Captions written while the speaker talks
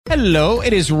Hello,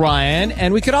 it is Ryan,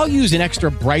 and we could all use an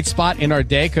extra bright spot in our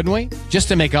day, couldn't we? Just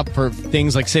to make up for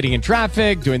things like sitting in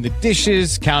traffic, doing the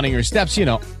dishes, counting your steps, you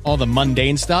know, all the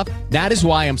mundane stuff. That is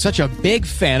why I'm such a big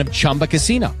fan of Chumba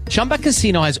Casino. Chumba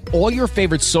Casino has all your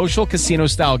favorite social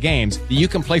casino-style games that you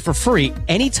can play for free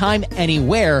anytime,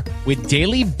 anywhere with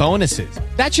daily bonuses.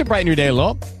 That should brighten your day a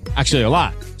little. Actually, a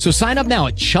lot. So sign up now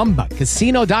at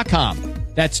ChumbaCasino.com.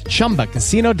 That's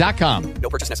ChumbaCasino.com. No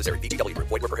purchase necessary. VGW Group.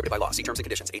 Void where prohibited by law. See terms and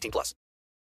conditions. 18+.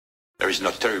 There is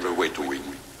no terrible way to win.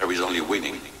 There is only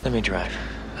winning. Let me drive.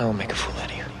 I will make a fool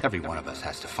out of you. Every one of us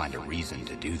has to find a reason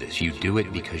to do this. You do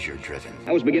it because you're driven.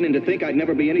 I was beginning to think I'd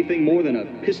never be anything more than a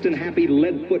piston-happy,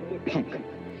 lead-foot punk.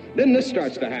 Then this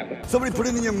starts to happen. Somebody put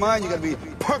it in your mind you gotta be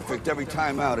perfect every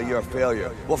time out or you're a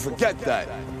failure. Well, forget that.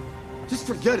 Just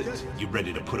forget it. You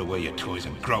ready to put away your toys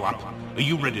and grow up? Are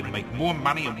you ready to make more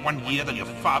money in 1 year than your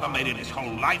father made in his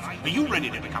whole life? Are you ready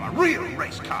to become a real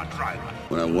race car driver?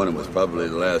 When I won it was probably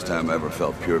the last time I ever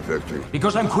felt pure victory.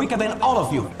 Because I'm quicker than all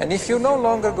of you. And if you no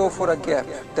longer go for a gap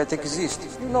that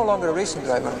exists, you're no longer a racing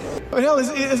driver. But hell,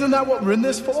 isn't that what we're in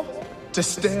this for? To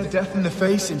stare death in the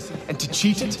face and to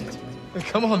cheat it?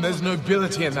 Come on, there's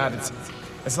nobility in that.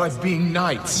 It's like being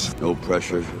knights. No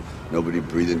pressure. Nobody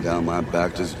breathing down my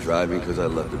back, just driving because I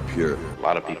left it pure. A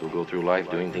lot of people go through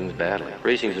life doing things badly.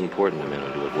 Racing is important to men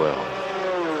who do it well.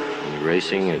 When you're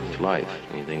racing, it's life.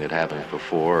 Anything that happens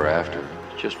before or after,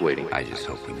 it's just waiting. I just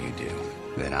hope when you do,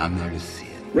 that I'm there to see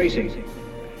it. Racing.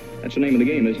 That's the name of the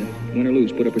game, isn't it? Win or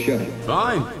lose, put up or shut up.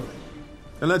 Fine.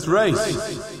 Then let's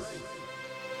race.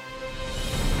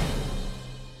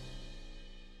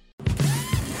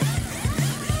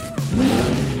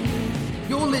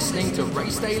 You're listening to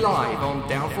Race Day Live on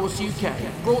Downforce UK,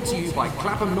 brought to you by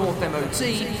Clapham North MOT,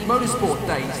 Motorsport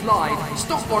Days Live,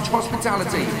 Stopwatch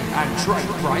Hospitality, and Trade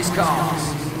Price Cars.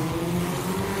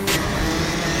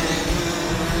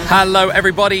 Hello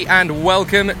everybody and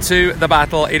welcome to the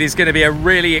battle. It is going to be a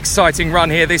really exciting run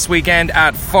here this weekend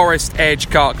at Forest Edge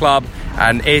Kart Club,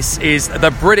 and this is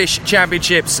the British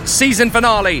Championships season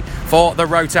finale for the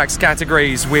Rotax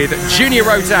categories, with Junior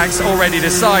Rotax already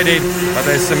decided, but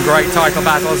there's some great title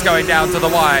battles going down to the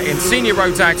wire in Senior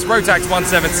Rotax, Rotax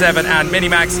 177 and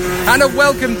Minimax, and a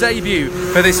welcome debut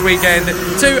for this weekend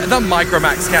to the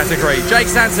Micromax category. Jake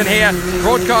Sanson here,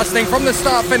 broadcasting from the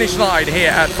start-finish line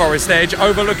here at Forest Edge,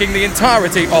 overlooking the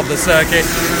entirety of the circuit,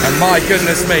 and my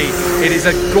goodness me, it is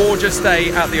a gorgeous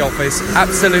day at the office,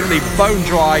 absolutely bone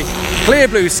dry, clear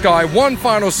blue sky, one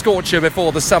final scorcher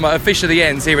before the summer officially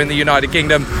ends here in the United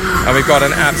Kingdom, and we've got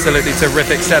an absolutely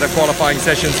terrific set of qualifying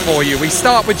sessions for you. We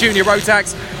start with Junior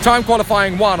Rotax, time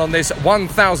qualifying 1 on this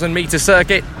 1,000 metre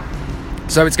circuit.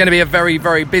 So it's going to be a very,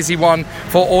 very busy one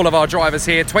for all of our drivers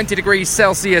here. 20 degrees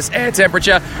Celsius air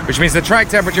temperature, which means the track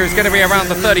temperature is going to be around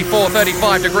the 34,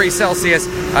 35 degrees Celsius,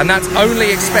 and that's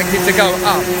only expected to go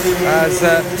up as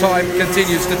time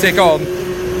continues to tick on.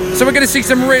 So we're going to see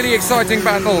some really exciting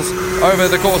battles over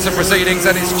the course of proceedings,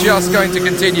 and it's just going to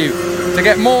continue to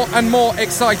get more and more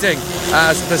exciting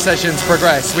as the sessions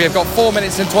progress. We have got 4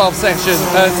 minutes and 12 seconds,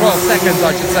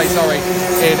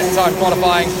 in time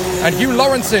qualifying. And Hugh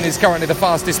Lawrenson is currently the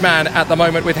fastest man at the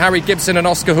moment, with Harry Gibson and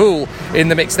Oscar Houle in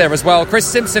the mix there as well. Chris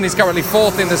Simpson is currently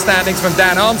 4th in the standings from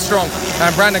Dan Armstrong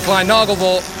and Brandon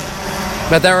Klein-Nagelvort.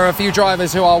 But there are a few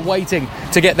drivers who are waiting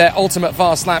to get their ultimate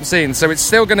fast laps in. So it's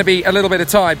still going to be a little bit of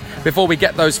time before we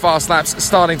get those fast laps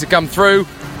starting to come through.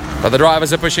 But the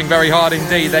drivers are pushing very hard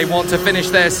indeed. They want to finish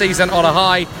their season on a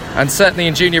high, and certainly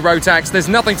in Junior Rotax, there's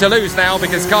nothing to lose now,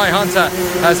 because Kai Hunter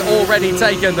has already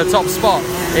taken the top spot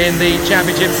in the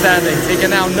championship standings. He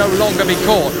can now no longer be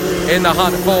caught in the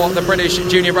hunt for the British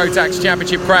Junior Rotax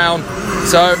Championship crown.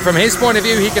 So from his point of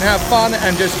view, he can have fun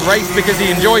and just race because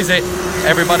he enjoys it.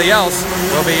 Everybody else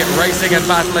will be racing and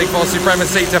battling for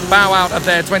supremacy to bow out of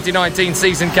their 2019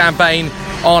 season campaign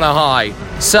on a high.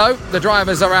 So the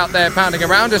drivers are out there pounding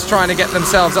around, just trying to get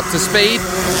themselves up to speed.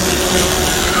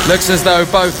 Looks as though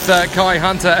both Kai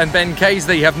Hunter and Ben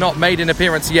Casey have not made an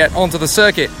appearance yet onto the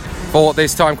circuit for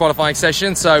this time qualifying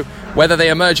session, so whether they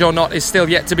emerge or not is still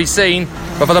yet to be seen.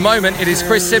 But for the moment, it is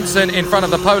Chris Simpson in front of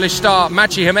the Polish star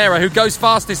Maciej Hemera, who goes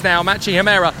fastest now. Maciej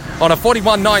Hemera on a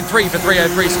 41.93 for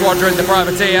 303 Squadron, the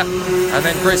privateer. And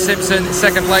then Chris Simpson,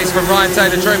 second place from Ryan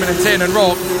Taylor, Truman and Tin and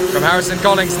Rourke from Harrison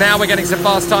Collins. Now we're getting some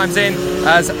fast times in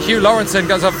as Hugh Lawrenson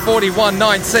goes up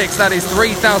 41.96. That is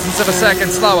 0.03 of a second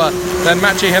slower than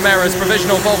Maciej Hemera's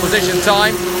provisional pole position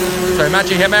time. So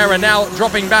Maciej Hemera now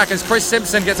dropping back as Chris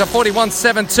Simpson gets a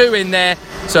 41.72 in there.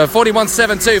 So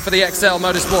 41.72 for the XL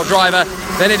Motorsport driver.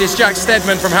 Then it is Jack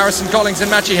Steadman from Harrison Collins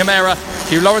and Maciej Hemera.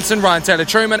 Hugh Lawrenson, Ryan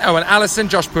Taylor-Truman, Owen Allison,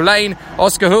 Josh Poulain,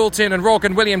 Oscar Houle, Tiernan Rourke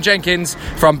and William Jenkins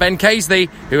from Ben Casely,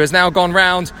 who has now gone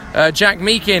round. Jack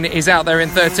Meakin is out there in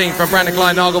 13th from Brandon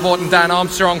Klein, Nagelvort and Dan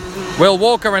Armstrong. Will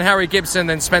Walker and Harry Gibson,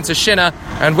 then Spencer Shinner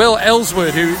and Will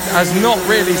Ellswood, who has not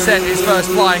really set his first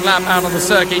flying lap out on the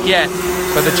circuit yet.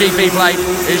 But the GP plate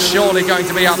is surely going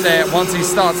to be up there once he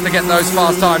starts to get those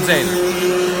fast times in.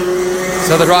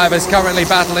 So the drivers currently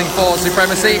battling for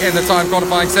supremacy in the time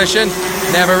qualifying session.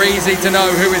 Never easy to know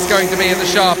who is going to be at the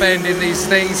sharp end in these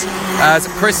things, as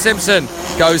Chris Simpson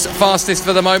goes fastest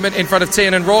for the moment in front of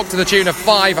Tiernan Rourke to the tune of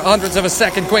 0.05 of a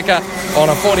second quicker on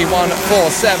a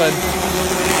 41.47.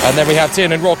 And then we have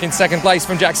Tiernan Rourke in second place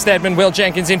from Jack Steadman, Will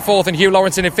Jenkins in fourth and Hugh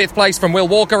Lawrenson in fifth place from Will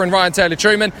Walker and Ryan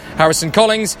Taylor-Truman. Harrison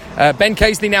Collins, Ben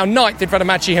Casely now ninth in front of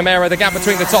Machi Himera. The gap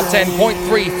between the top 10,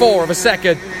 0.34 of a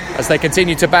second as they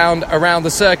continue to bound around the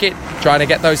circuit, trying to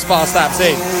get those fast laps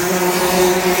in.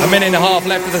 A minute and a half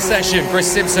left of the session.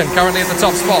 Chris Simpson currently at the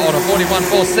top spot on a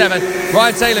 41.47.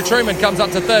 Ryan Taylor-Truman comes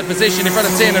up to third position in front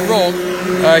of Tiernan Rourke.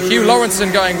 Hugh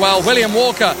Lawrenson going well. William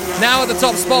Walker now at the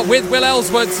top spot with Will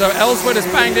Ellswood. So Ellswood has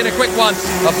banged in a quick one,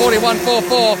 a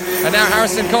 41.44. And now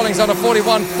Harrison Collins on a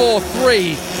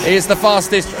 41.43 is the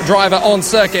fastest driver on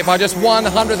circuit by just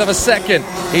 1/100th of a second.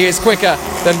 He is quicker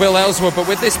than Will Ellswood. But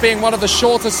with this being one of the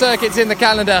shorter circuits in the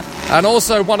calendar and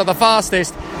also one of the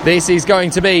fastest, this is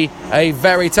going to be a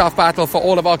very tough battle for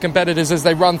all of our competitors as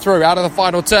they run through. Out of the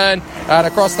final turn and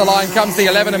across the line comes the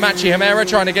 11 of Machi Himera,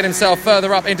 trying to get himself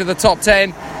further up into the top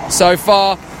 10. So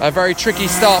far, a very tricky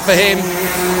start for him.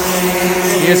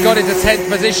 He has got into 10th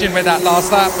position with that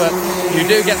last lap, but you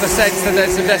do get the sense that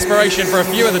there's some desperation for a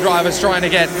few of the drivers trying to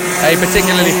get a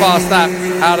particularly fast lap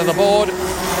out of the board.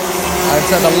 And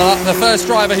so the first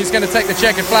driver who's going to take the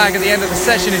checkered flag at the end of the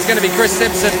session is going to be Chris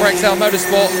Simpson for XL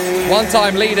Motorsport,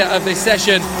 one-time leader of this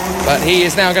session, but he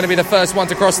is now going to be the first one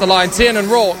to cross the line. Tiernan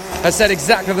Rourke has set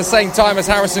exactly the same time as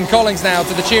Harrison Collins now,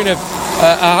 to the tune of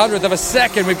 1/100th of a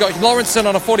second. We've got Lawrenson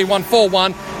on a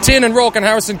 41.41, Tiernan Rourke and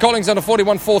Harrison Collins on a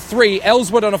 41.43,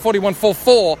 Ellswood on a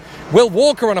 41.44, Will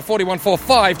Walker on a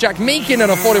 41.45, Jack Meakin on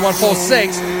a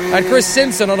 41.46, and Chris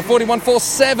Simpson on a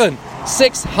 41.47.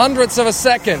 0.06 of a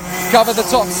second cover the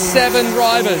top 7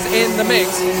 drivers in the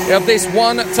mix of this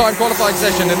one-time qualifying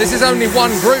session. And this is only one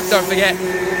group, don't forget,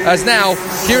 as now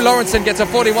Hugh Lawrenson gets a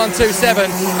 41.27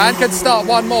 and can start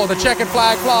one more. The checkered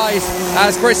flag flies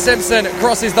as Chris Simpson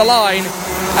crosses the line,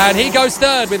 and he goes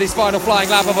third with his final flying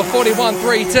lap of a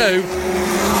 41.32.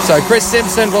 So Chris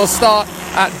Simpson will start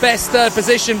at best third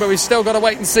position, but we've still got to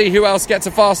wait and see who else gets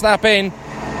a fast lap in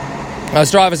as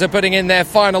drivers are putting in their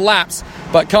final laps.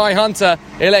 But Kai Hunter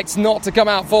elects not to come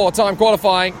out for time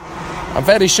qualifying. I'm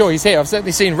fairly sure he's here. I've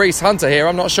certainly seen Reese Hunter here.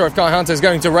 I'm not sure if Kai Hunter is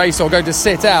going to race or going to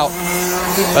sit out.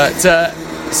 But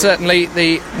certainly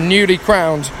the newly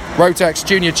crowned Rotax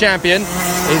Junior Champion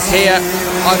is here,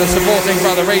 either supporting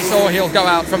Brother Reese or he'll go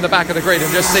out from the back of the grid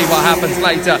and just see what happens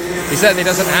later. He certainly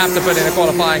doesn't have to put in a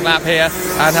qualifying lap here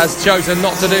and has chosen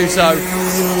not to do so.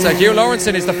 So Hugh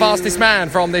Lawrenson is the fastest man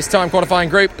from this time qualifying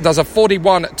group. Does a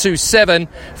 41.27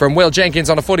 from Will Jenkins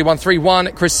on a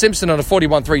 41.31, Chris Simpson on a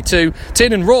 41.32,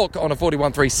 Tiernan Rourke on a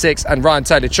 41.36 and Ryan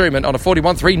Taylor-Truman on a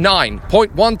 41.39.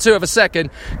 0.12 of a second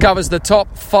covers the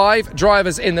top 5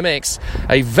 drivers in the mix.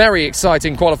 A very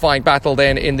exciting qualifying battle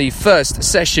then in the first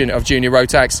session of Junior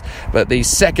Rotax, but the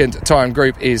second time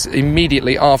group is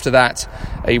immediately after that.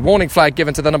 A warning flag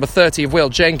given to the number 30 of Will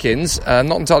Jenkins.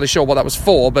 Not entirely sure what that was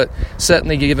for, but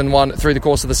certainly given one through the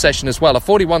course of the session as well. A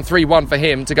 41.31 for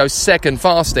him to go second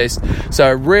fastest. So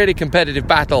a really competitive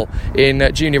battle in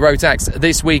Junior Rotax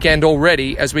this weekend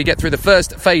already as we get through the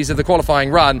first phase of the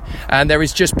qualifying run. And there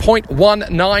is just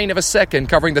 0.19 of a second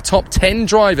covering the top 10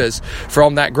 drivers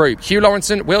from that group. Hugh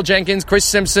Lawrenson, Will Jenkins, Chris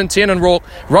Simpson, Tiernan Rourke,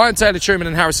 Ryan Taylor-Truman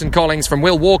and Harrison Collins. From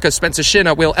Will Walker, Spencer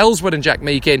Shinner, Will Ellswood and Jack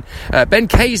Meakin. Ben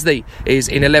Casely is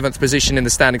in 11th position in the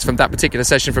standings from that particular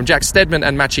session from Jack Steadman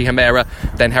and Machi Himera.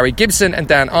 Then Harry Gibson and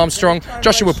Dan Armstrong,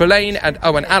 Joshua Poulain and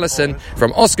Owen Allison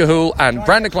from Oscar Houle and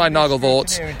Brandon Klein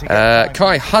Nagelvort.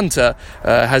 Kai Hunter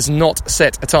has not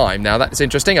set a time. Now that's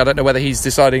interesting. I don't know whether he's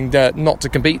deciding not to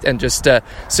compete and just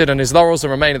sit on his laurels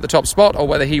and remain at the top spot, or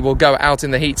whether he will go out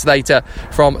in the heats later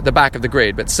from the back of the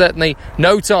grid. But certainly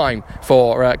no time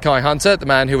for Kai Hunter, the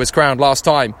man who was crowned last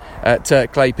time at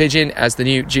Clay Pigeon as the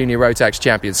new Junior Rotax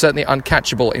champion. Certainly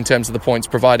uncatchable in terms of the points,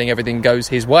 providing everything goes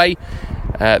his way.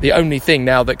 The only thing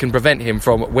now that can prevent him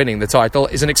from winning the title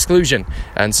is an exclusion,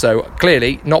 and so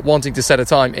clearly not wanting to set a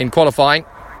time in qualifying,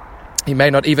 he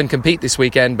may not even compete this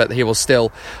weekend, but he will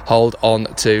still hold on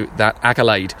to that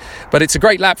accolade. But it's a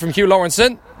great lap from Hugh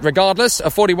Lawrenson. regardless, a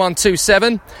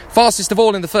 41.27. Fastest of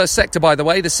all in the first sector, by the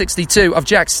way, the 62 of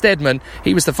Jack Steadman.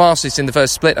 He was the fastest in the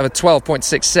first split of a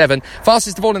 12.67.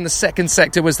 Fastest of all in the second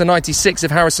sector was the 96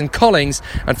 of Harrison Collings,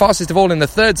 and fastest of all in the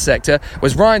third sector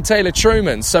was Ryan Taylor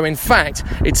Truman. So in fact,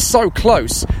 it's so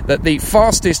close that the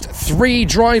fastest three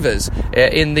drivers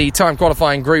in the time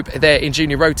qualifying group there in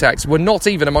Junior Rotax were not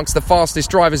even amongst the fastest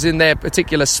drivers in their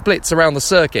particular splits around the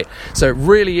circuit. So it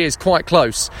really is quite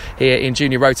close here in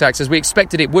Junior Rotax, as we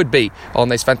expected it would be on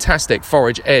this fantastic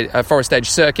Forest Edge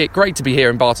circuit. Great to be here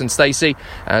in Barton Stacey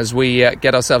as we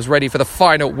get ourselves ready for the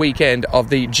final weekend of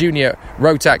the Junior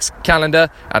Rotax calendar,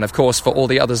 and of course for all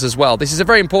the others as well. This is a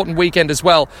very important weekend as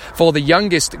well for the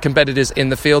youngest competitors in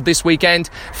the field. This weekend,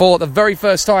 for the very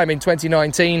first time in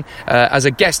 2019, as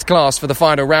a guest class for the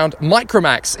final round,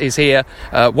 Micromax is here,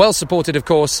 well supported of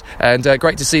course, and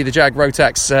great to see the Jag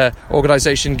Rotax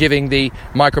organisation giving the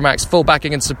Micromax full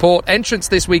backing and support. Entrants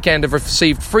this weekend have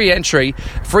received free entry,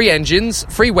 free engines,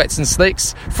 free wets and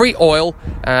slicks, free oil,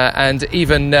 and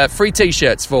even free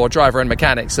t-shirts for driver and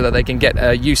mechanics, so that they can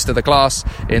get used to the class,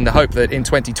 in the hope that in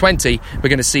 2020 we're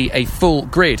going to see a full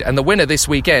grid. And the winner this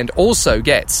weekend also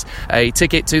gets a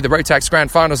ticket to the Rotax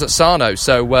Grand Finals at Sarno,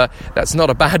 so that's not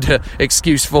a bad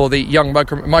excuse for the young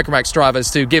Micromax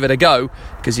drivers to give it a go,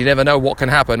 because you never know what can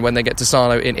happen when they get to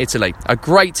Sarno in Italy. A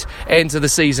great end to the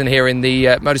season here in the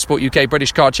Motorsport UK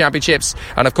British Car Championships,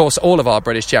 and of course all of our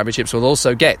British Championships will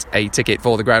also get a ticket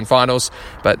for the Grand Finals.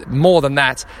 But more than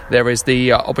that, there is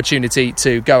the opportunity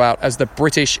to go out as the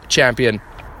British champion.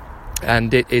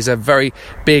 And it is a very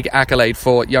big accolade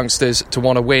for youngsters to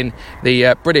want to win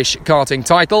the British karting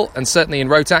title, and certainly in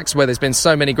Rotax, where there's been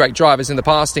so many great drivers in the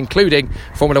past, including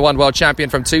Formula 1 world champion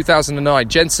from 2009,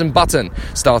 Jenson Button,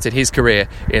 started his career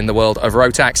in the world of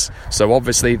Rotax. So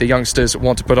obviously the youngsters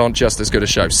want to put on just as good a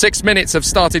show. 6 minutes have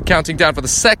started counting down for the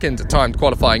second timed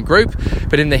qualifying group,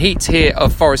 but in the heat here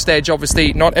of Forest Edge,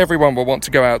 obviously not everyone will want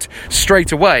to go out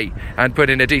straight away and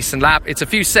put in a decent lap. It's a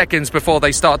few seconds before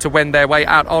they start to wend their way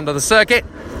out onto the circuit,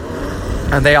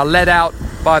 and they are led out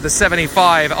by the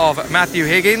 75 of Matthew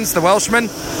Higgins, the Welshman,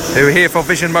 who here for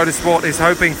Vision Motorsport is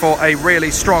hoping for a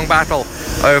really strong battle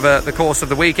over the course of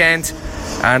the weekend,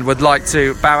 and would like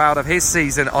to bow out of his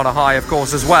season on a high, of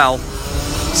course, as well.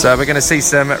 So we're going to see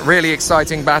some really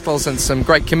exciting battles and some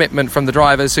great commitment from the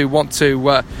drivers who want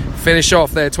to finish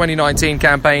off their 2019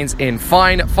 campaigns in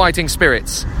fine fighting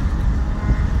spirits.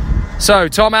 So,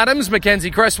 Tom Adams, Mackenzie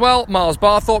Cresswell, Miles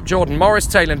Barthorpe, Jordan Morris,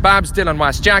 Taylor Babs, Dylan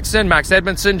Wass-Jackson, Max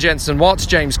Edmondson, Jensen Watts,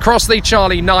 James Crossley,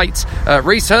 Charlie Knight,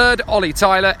 Reese Hurd, Ollie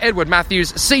Tyler, Edward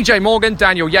Matthews, CJ Morgan,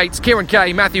 Daniel Yates, Kieran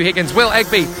Kay, Matthew Higgins, Will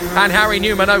Egby and Harry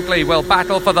Newman-Oakley will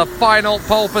battle for the final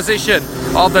pole position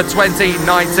of the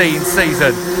 2019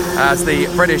 season, as the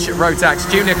British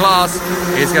Rotax Junior class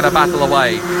is going to battle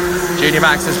away. Junior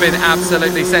Max has been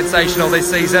absolutely sensational this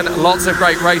season. Lots of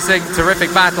great racing,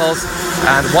 terrific battles,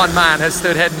 and one man has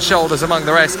stood head and shoulders among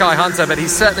the rest, Kai Hunter, but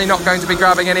he's certainly not going to be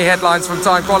grabbing any headlines from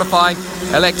time qualifying,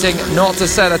 electing not to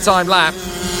set a time lap.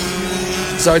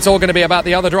 So it's all going to be about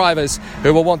the other drivers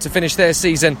who will want to finish their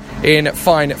season in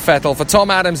fine fettle. For Tom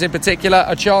Adams in particular,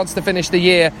 a chance to finish the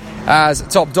year as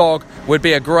top dog would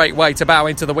be a great way to bow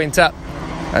into the winter.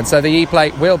 And so the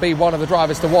E-Plate will be one of the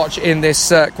drivers to watch in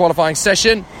this qualifying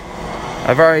session.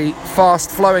 A very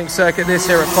fast-flowing circuit this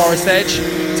here at Forest Edge.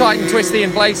 Tight and twisty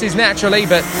in places naturally,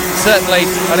 but certainly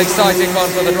an exciting one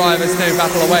for the drivers to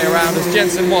battle away around, as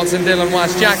Jensen Watts and Dylan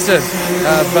Wass-Jackson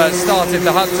have started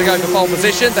the hunt to go for pole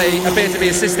position. They appear to be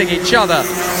assisting each other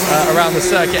around the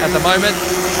circuit at the moment.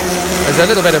 There's a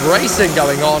little bit of racing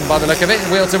going on by the look of it.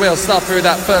 Wheel-to-wheel stuff through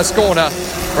that first corner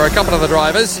for a couple of the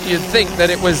drivers. You'd think that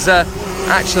it was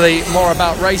actually more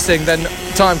about racing than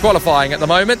time qualifying at the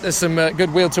moment. There's some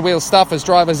good wheel-to-wheel stuff as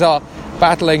drivers are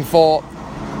battling for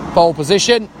pole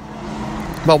position.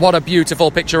 But what a beautiful,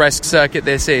 picturesque circuit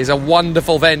this is. A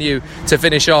wonderful venue to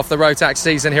finish off the Rotax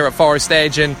season here at Forest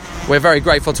Edge, and we're very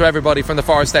grateful to everybody from the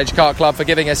Forest Edge Kart Club for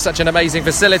giving us such an amazing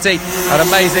facility, an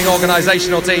amazing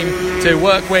organisational team to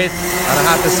work with, and I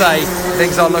have to say,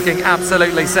 things are looking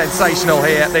absolutely sensational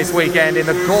here this weekend in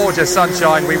the gorgeous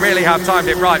sunshine. We really have timed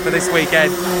it right for this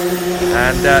weekend,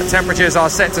 and temperatures are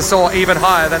set to soar even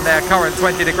higher than their current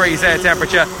 20 degrees air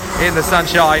temperature in the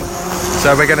sunshine.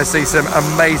 So we're going to see some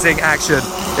amazing action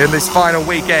in this final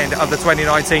weekend of the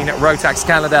 2019 Rotax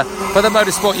calendar for the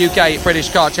Motorsport UK British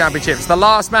Kart Championships. The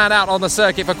last man out on the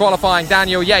circuit for qualifying,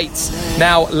 Daniel Yates,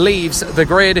 now leaves the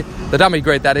grid, the dummy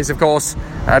grid that is, of course,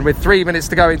 and with 3 minutes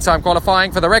to go in time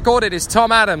qualifying. For the record, it is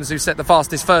Tom Adams who set the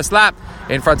fastest first lap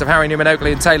in front of Harry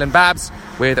Newman-Oakley and Taylor Babs,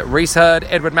 with Reese Hurd,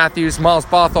 Edward Matthews, Miles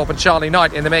Barthorpe and Charlie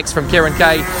Knight in the mix from Kieran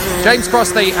Kay, James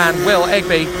Crossley and Will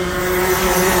Egby.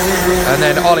 And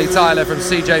then Ollie Tyler from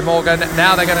CJ Morgan.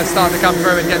 Now they're going to start to come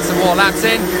through and get some more laps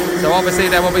in. So obviously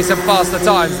there will be some faster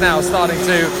times now starting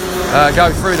to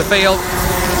go through the field.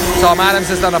 Tom Adams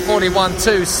has done a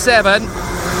 41.27,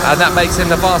 and that makes him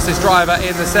the fastest driver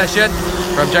in the session.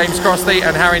 From James Crossley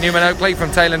and Harry Newman-Oakley,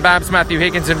 from Taylor Babbs, Matthew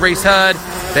Higgins and Reese Hurd.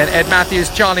 Then Ed Matthews,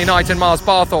 Charlie Knight and Miles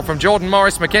Barthorpe. From Jordan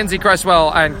Morris, Mackenzie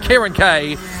Cresswell and Kieran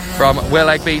Kay. From Will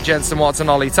Egby, Jenson Watson,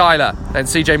 Ollie Tyler. Then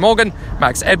CJ Morgan,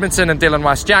 Max Edmondson and Dylan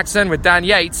West-Jackson, with Dan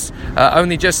Yates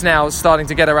only just now starting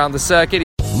to get around the circuit.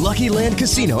 Lucky Land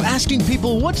Casino, asking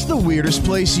people, what's the weirdest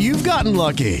place you've gotten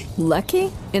lucky?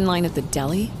 Lucky? In line at the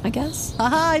deli, I guess?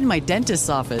 Aha, in my dentist's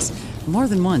office. More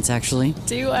than once, actually.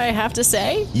 Do I have to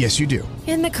say? Yes, you do.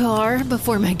 In the car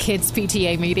before my kids'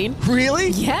 PTA meeting. Really?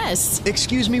 Yes.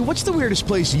 Excuse me, what's the weirdest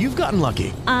place you've gotten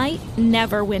lucky? I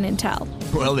never win and tell.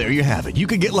 Well, there you have it. You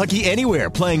can get lucky anywhere,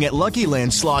 playing at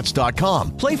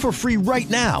LuckyLandSlots.com. Play for free right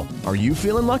now. Are you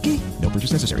feeling lucky? No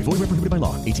purchase necessary. Void where prohibited by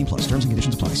law. 18+. Terms and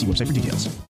conditions apply. See website for details.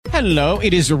 Hello,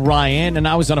 it is Ryan, and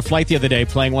I was on a flight the other day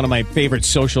playing one of my favorite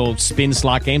social spin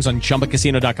slot games on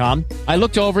ChumbaCasino.com. I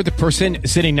looked over the person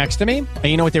sitting next to me, and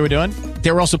you know what they were doing?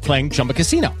 They were also playing Chumba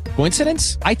Casino.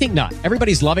 Coincidence? I think not.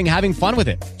 Everybody's loving having fun with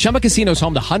it. Chumba Casino is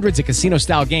home to hundreds of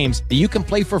casino-style games that you can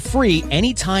play for free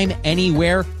anytime,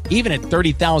 anywhere, even at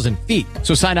 30,000 feet.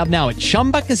 So sign up now at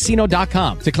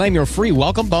ChumbaCasino.com to claim your free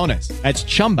welcome bonus. That's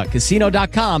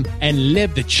ChumbaCasino.com and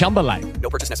live the Chumba life. No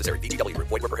purchase necessary. VGW.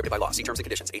 Void where prohibited by law. See terms and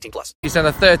conditions. 18+. He's done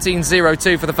a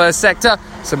 13.02 for the first sector.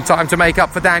 Some time to make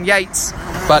up for Dan Yates.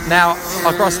 But now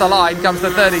across the line comes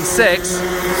the 36.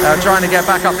 Trying to get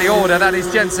back up the order. That is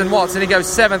Jenson Watson. He goes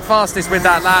 7th fastest with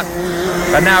that lap.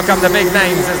 But now come the big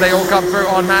names as they all come through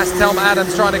en masse. Tom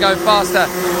Adams trying to go faster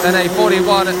than a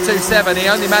 41.27. He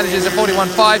only manages a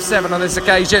 41.57 on this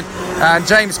occasion. And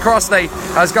James Crossley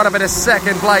has got a bit of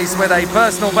second place with a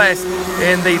personal best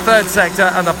in the third sector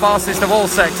and the fastest of all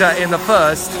sector in the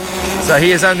first. So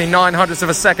he is only 0.09 of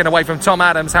a second away from Tom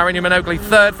Adams. Harry Newman-Oakley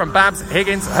third, from Babbs,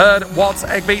 Higgins, Hurd, Watts,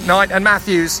 Egby, Knight and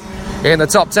Matthews in the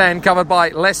top 10, covered by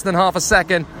less than half a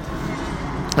second.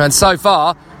 And so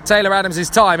far, Taylor Adams'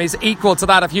 time is equal to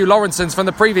that of Hugh Lawrenson's from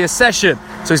the previous session.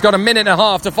 So he's got a minute and a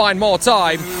half to find more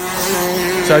time.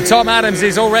 So Tom Adams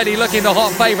is already looking the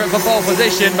hot favourite for pole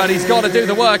position, but he's got to do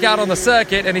the work out on the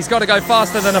circuit, and he's got to go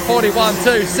faster than a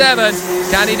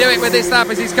 41.27. Can he do it with this lap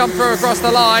as he's come through across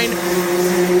the line?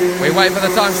 We wait for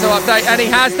the times to update, and he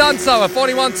has done so, a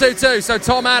 41.22. So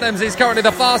Tom Adams is currently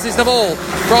the fastest of all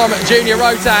from Junior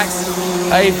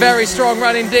Rotax. A very strong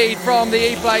run indeed from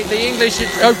the E-Plate, the English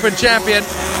Open champion.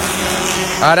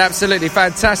 An absolutely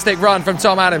fantastic run from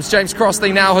Tom Adams. James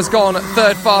Crossley now has gone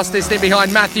third fastest in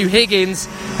behind Matthew Higgins,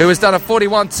 who has done a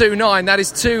 41.29. That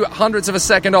is 0.02 of a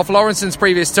second off Lawrenson's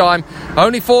previous time.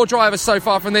 Only 4 drivers so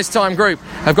far from this time group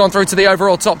have gone through to the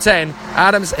overall top 10.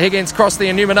 Adams, Higgins, Crossley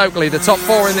and Newman-Oakley, the top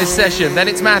 4 in this session. Then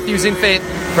it's Matthews in 5th,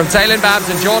 from Taylor Babbs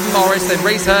and Jordan Morris. Then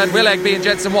Reese Hurd, Will Egby and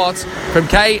Jenson Watts. From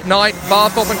Kay, Knight,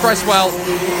 Barthorpe and Cresswell.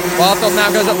 Barthorpe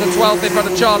now goes up to 12th in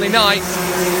front of Charlie Knight.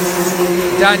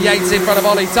 Dan Yates in front of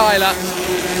Ollie Tyler.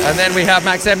 And then we have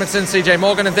Max Edmondson, CJ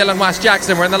Morgan and Dylan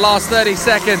West-Jackson. We're in the last 30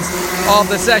 seconds of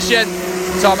the session.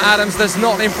 Tom Adams does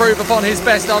not improve upon his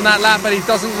best on that lap, but he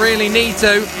doesn't really need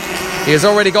to. He has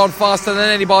already gone faster than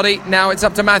anybody. Now it's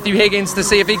up to Matthew Higgins to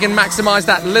see if he can maximise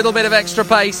that little bit of extra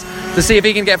pace, to see if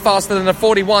he can get faster than a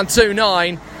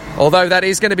 41.29, although that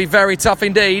is going to be very tough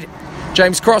indeed.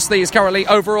 James Crossley is currently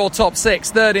overall top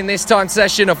 6, third in this time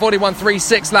session, a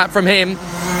 41.36 lap from him.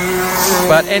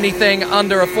 But anything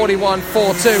under a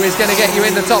 41.42 is going to get you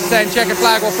in the top 10. Checkered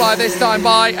flag will fly this time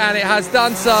by, and it has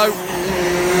done so.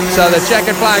 So the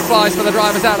checkered flag flies for the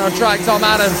drivers out on track. Tom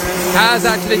Adams has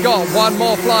actually got one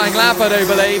more flying lap, I do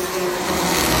believe.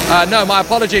 No, my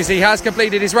apologies. He has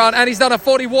completed his run, and he's done a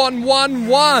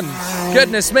 41.11.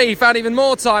 Goodness me, he found even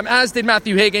more time, as did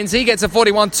Matthew Higgins. He gets a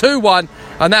 41.21,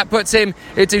 and that puts him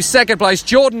into second place.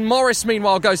 Jordan Morris,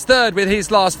 meanwhile, goes third with his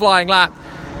last flying lap.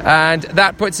 And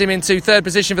that puts him into third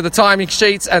position for the timing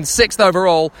sheets and 6th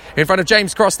overall in front of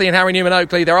James Crossley and Harry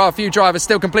Newman-Oakley. There are a few drivers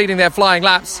still completing their flying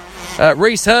laps.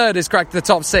 Reese Hurd has cracked the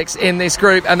top 6 in this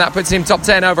group, and that puts him top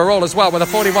 10 overall as well with a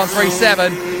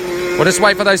 41.37. We'll just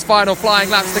wait for those final flying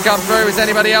laps to come through. Is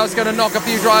anybody else going to knock a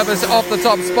few drivers off the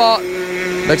top spot?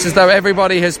 Looks as though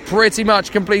everybody has pretty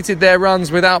much completed their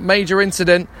runs without major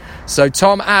incident. So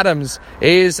Tom Adams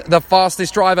is the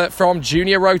fastest driver from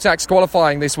Junior Rotax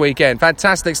qualifying this weekend.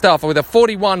 Fantastic stuff with a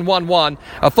 41.11,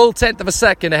 a full tenth of a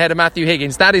second ahead of Matthew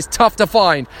Higgins. That is tough to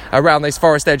find around this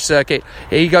Forest Edge circuit.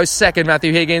 He goes second,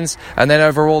 Matthew Higgins. And then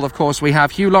overall, of course, we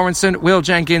have Hugh Lawrenson, Will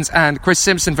Jenkins and Chris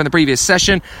Simpson from the previous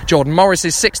session. Jordan Morris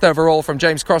is 6th overall from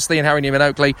James Crossley and Harry Newman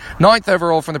Oakley. 9th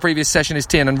overall from the previous session is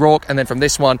Tiernan Rourke. And then from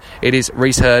this one, it is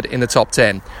Reese Hurd in the top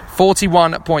 10.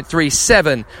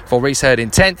 41.37 for Reese Hurd in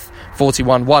 10th.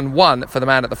 41.11 for the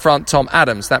man at the front, Tom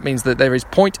Adams. That means that there is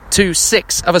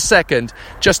 0.26 of a second,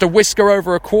 just a whisker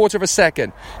over a quarter of a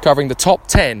second, covering the top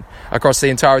 10 across the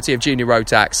entirety of Junior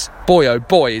Rotax. Boy, oh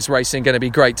boy, is racing going to be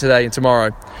great today and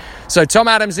tomorrow. So Tom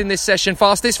Adams in this session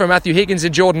fastest from Matthew Higgins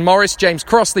and Jordan Morris, James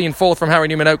Crossley in 4th from Harry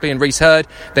Newman Oakley and Reese Hurd,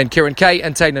 then Kieran Kay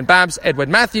and Taylor Babs, Edward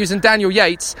Matthews and Daniel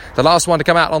Yates, the last one to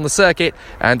come out on the circuit,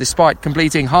 and despite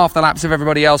completing half the laps of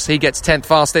everybody else, he gets 10th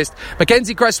fastest.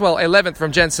 Mackenzie Cresswell 11th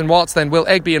from Jensen Watts, then Will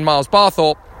Egby and Miles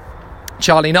Barthorpe,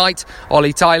 Charlie Knight,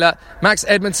 Ollie Tyler, Max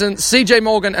Edmondson, CJ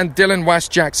Morgan and Dylan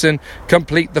Wash-Jackson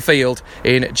complete the field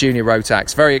in Junior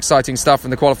Rotax. Very exciting stuff from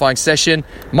the qualifying session.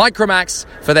 Micromax,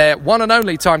 for their one and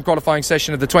only time qualifying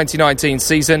session of the 2019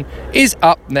 season, is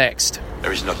up next.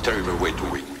 There is no terrible way to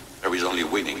win. There is only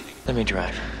winning. Let me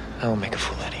drive. I will make a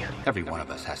fool out of you. Every one of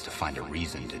us has to find a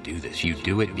reason to do this. You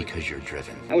do it because you're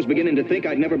driven. I was beginning to think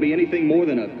I'd never be anything more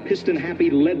than a piston-happy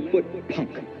lead-foot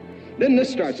punk. Then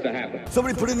this starts to happen.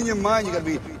 Somebody put it in your mind you gotta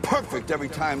be perfect every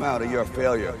time out or you're a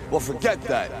failure. Well, forget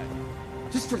that.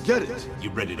 Just forget it. You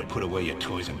ready to put away your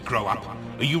toys and grow up?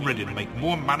 Are you ready to make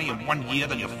more money in 1 year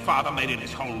than your father made in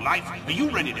his whole life? Are you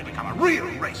ready to become a real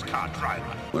race car driver?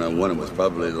 When I won it was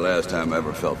probably the last time I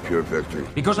ever felt pure victory.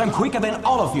 Because I'm quicker than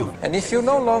all of you. And if you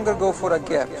no longer go for a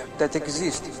gap that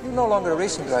exists, you're no longer a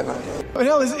racing driver. But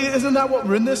hell, isn't that what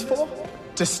we're in this for?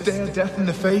 To stare death in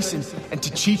the face and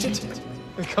to cheat it?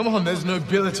 Come on, there's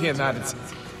nobility in that.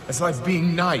 It's like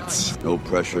being knights. No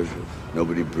pressure,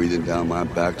 nobody breathing down my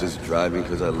back, just driving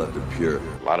because I left it pure.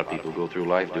 A lot of people go through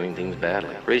life doing things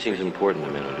badly. Racing's important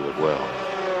to men who do it well.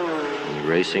 When you're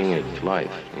racing, it's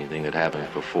life. Anything that happens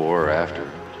before or after,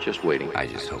 it's just waiting. I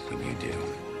just hope when you do,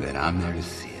 that I'm there to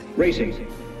see it. Racing.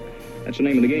 That's the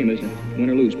name of the game, isn't it? Win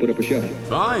or lose, put up a show.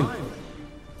 Fine.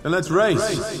 Then let's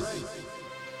race.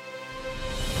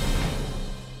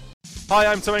 Hi,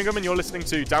 I'm Tom Ingram and you're listening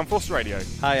to Downforce Radio.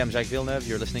 Hi, I'm Jacques Villeneuve,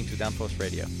 you're listening to Downforce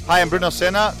Radio. Hi, I'm Bruno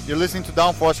Senna, you're listening to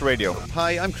Downforce Radio.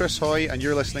 Hi, I'm Chris Hoy and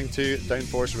you're listening to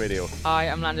Downforce Radio. Hi,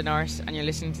 I'm Landon Norris and you're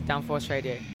listening to Downforce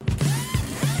Radio.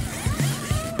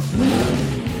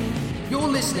 You're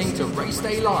listening to Race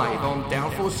Day Live on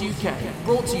Downforce UK,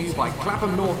 brought to you by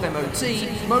Clapham North MOT,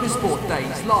 Motorsport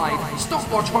Days Live,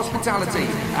 Stopwatch Hospitality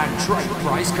and Trade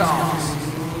Price Cars.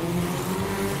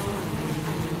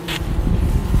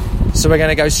 So we're going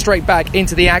to go straight back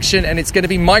into the action, and it's going to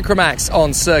be Micromax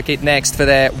on circuit next for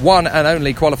their one and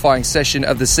only qualifying session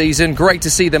of the season. Great to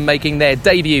see them making their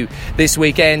debut this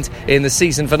weekend in the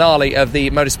season finale of the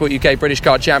Motorsport UK British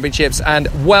Kart Championships, and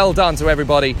well done to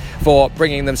everybody for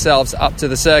bringing themselves up to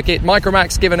the circuit.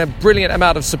 Micromax given a brilliant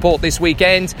amount of support this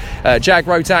weekend. Jag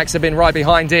Rotax have been right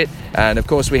behind it, and of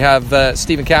course we have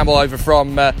Stephen Campbell over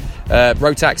from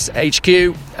Rotax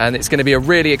HQ, and it's going to be a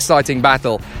really exciting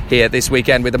battle here this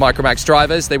weekend with the Micromax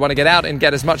drivers. They want to get out and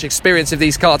get as much experience of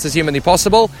these karts as humanly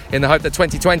possible in the hope that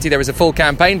 2020 there is a full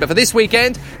campaign. But for this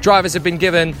weekend, drivers have been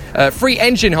given free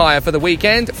engine hire for the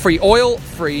weekend, free oil,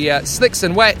 free slicks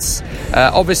and wets.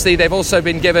 Obviously, they've also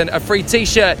been given a free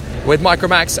t-shirt with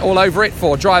Micromax all over it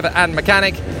for driver and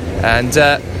mechanic, and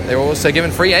they were also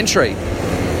given free entry.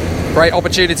 Great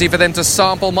opportunity for them to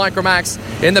sample Micromax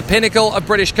in the pinnacle of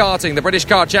British karting, the British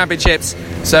Kart Championships.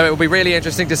 So it will be really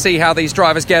interesting to see how these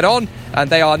drivers get on. And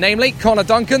they are namely Connor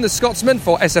Duncan, the Scotsman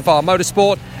for SFR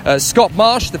Motorsport, Scott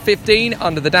Marsh, the 15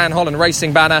 under the Dan Holland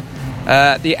Racing banner,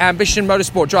 the Ambition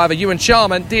Motorsport driver Ewan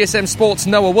Charman, DSM Sports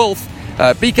Noah Wolf,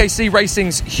 BKC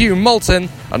Racing's Hugh Moulton,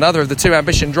 another of the two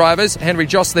Ambition drivers, Henry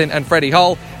Jocelyn and Freddie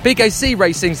Hull, BKC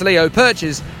Racing's Leo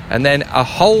Purchase, and then a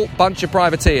whole bunch of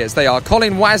privateers. They are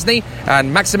Colin Wasney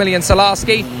and Maximilian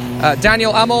Salarski,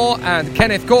 Daniel Amor and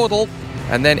Kenneth Gordle,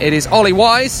 and then it is Ollie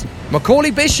Wise,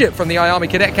 Macaulay Bishop from the IAMI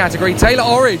Cadet category, Taylor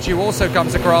Orridge, who also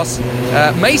comes across,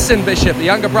 Mason Bishop, the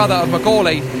younger brother of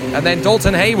Macaulay, and then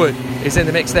Dalton Haywood is in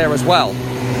the mix there as well.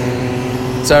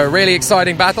 So a really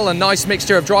exciting battle, a nice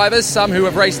mixture of drivers, some who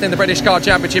have raced in the British Kart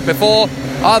Championship before,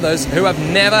 others who have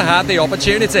never had the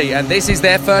opportunity, and this is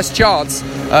their first chance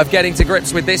of getting to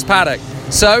grips with this paddock.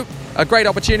 So a great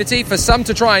opportunity for some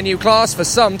to try a new class, for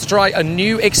some to try a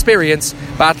new experience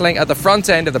battling at the front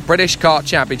end of the British Kart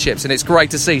Championships, and it's great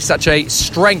to see such a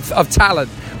strength of talent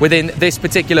within this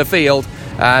particular field.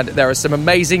 And there are some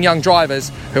amazing young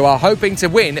drivers who are hoping to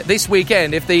win this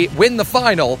weekend. If they win the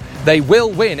final, they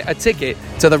will win a ticket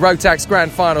to the Rotax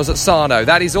Grand Finals at Sarno.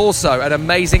 That is also an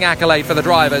amazing accolade for the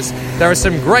drivers. There are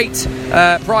some great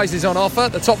prizes on offer.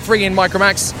 The top 3 in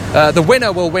Micromax, the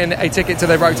winner will win a ticket to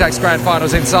the Rotax Grand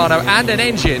Finals in Sarno and an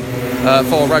engine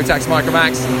for Rotax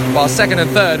Micromax, while 2nd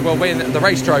and 3rd will win the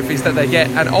race trophies that they get,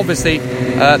 and obviously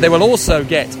they will also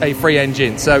get a free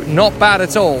engine. So not bad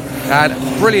at all,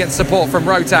 and brilliant support from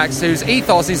Rotax, whose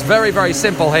ethos is very, very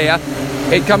simple here.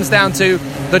 It comes down to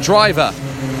the driver.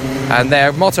 And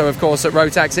their motto, of course, at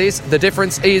Rotax is, the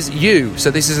difference is you. So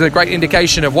this is a great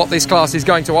indication of what this class is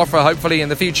going to offer, hopefully, in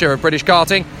the future of British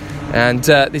karting. And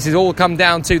this has all come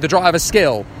down to the driver's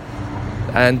skill.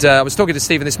 And I was talking to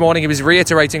Stephen this morning. He was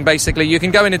reiterating, basically, you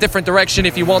can go in a different direction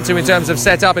if you want to in terms of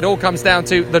setup. It all comes down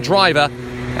to the driver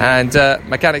and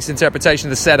mechanics' interpretation of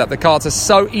the setup. The cards are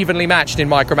so evenly matched in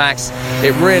Micromax.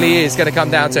 It really is going to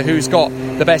come down to who's got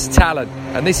the best talent.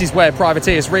 And this is where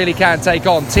privateers really can take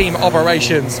on team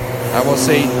operations. And we'll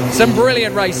see some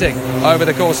brilliant racing over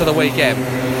the course of the weekend.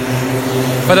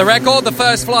 For the record, the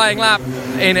first flying lap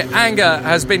in anger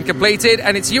has been completed,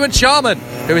 and it's Ewan Charman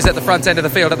who is at the front end of the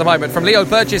field at the moment. From Leo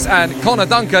Purchase and Connor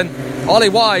Duncan, Ollie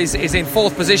Wise is in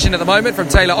 4th position at the moment. From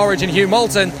Taylor Orridge and Hugh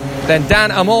Moulton, then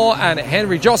Dan Amor and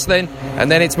Henry Jocelyn, and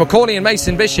then it's Macaulay and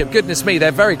Mason Bishop. Goodness me,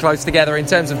 they're very close together in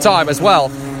terms of time as well.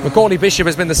 Macaulay Bishop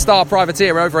has been the star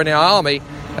privateer over in our army,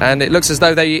 and it looks as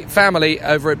though the family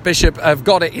over at Bishop have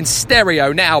got it in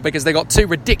stereo now, because they got 2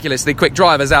 ridiculously quick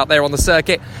drivers out there on the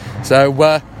circuit. So,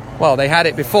 well, they had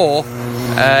it before.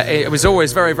 It was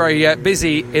always very, very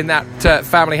busy in that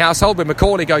family household, with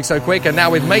Macaulay going so quick, and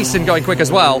now with Mason going quick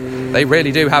as well. They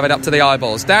really do have it up to the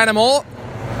eyeballs. Dan Amor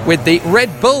with the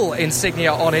Red Bull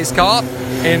insignia on his car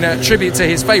in tribute to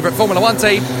his favourite Formula 1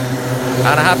 team.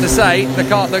 And I have to say, the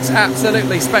car looks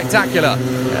absolutely spectacular.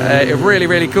 A really,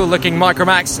 really cool looking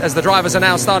Micromax as the drivers are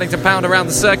now starting to pound around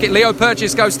the circuit. Leo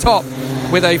Purchase goes top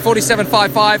with a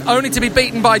 47.55, only to be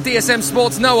beaten by DSM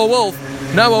Sports' Noah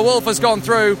Wolf. Noah Wolf has gone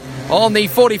through on the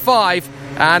 45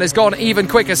 and has gone even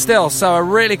quicker still. So a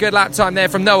really good lap time there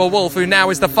from Noah Wolf, who now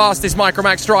is the fastest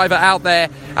Micromax driver out there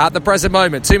at the present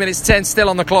moment. 2 minutes 10 still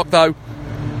on the clock though.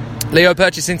 Leo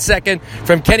Purchase in 2nd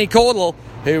from Kenny Caudle,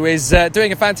 who is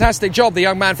doing a fantastic job, the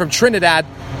young man from Trinidad,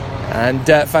 and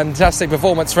fantastic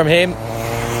performance from him.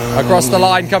 Across the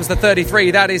line comes the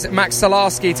 33, that is Max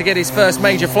Salarski to get his first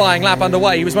major flying lap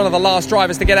underway. He was one of the last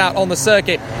drivers to get out on the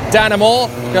circuit. Dan Amor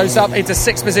goes up into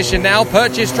 6th position now.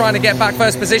 Purchase trying to get back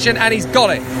 1st position, and he's got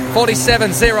it.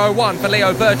 47.01 for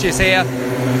Leo Purchase here.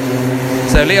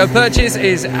 So Leo Purchase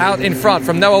is out in front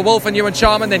from Noah Wolf and Ewan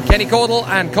Charman, then Kenny Caudle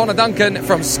and Connor Duncan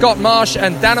from Scott Marsh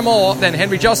and Dan Amor, then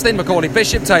Henry Jocelyn, Macaulay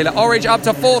Bishop, Taylor Orridge. Up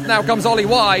to 4th now comes Ollie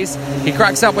Wise. He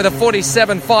cracks up with a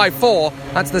 47.54.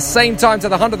 That's the same time to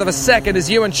the 100th of a second as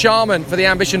Ewan Charman for the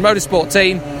Ambition Motorsport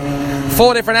team.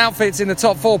 4 different outfits in the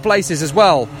top 4 places as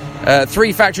well.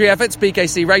 3 factory efforts,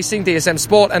 BKC Racing, DSM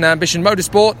Sport and Ambition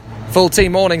Motorsport. Full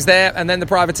team mornings there, and then the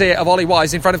privateer of Ollie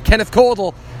Wise in front of Kenneth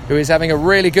Caudle, who is having a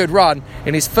really good run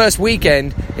in his first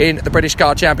weekend in the British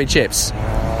Car Championships.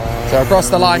 So across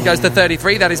the line goes the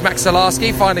 33, that is Max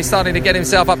Salarski, finally starting to get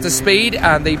himself up to speed,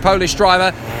 and the Polish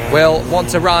driver will want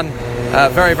to run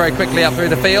very, very quickly up through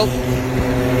the field.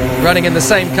 Running in the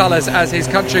same colours as his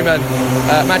countryman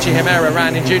Machi Hemera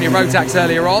ran in Junior Rotax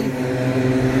earlier on.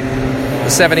 The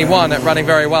 71 running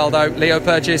very well though. Leo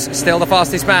Purchase still the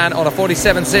fastest man on a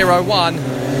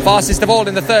 47.01. Fastest of all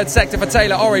in the 3rd sector for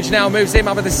Taylor Orridge, now moves him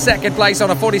up to the 2nd place on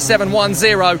a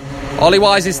 47.10. Ollie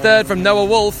Wise is 3rd from Noah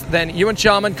Wolf, then Ewan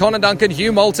Charman, Connor Duncan,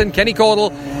 Hugh Moulton, Kenny Caudle,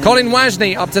 Colin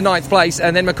Wajney up to 9th place,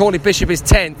 and then Macaulay Bishop is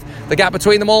 10th. The gap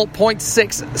between them all,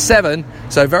 0.67,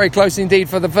 so very close indeed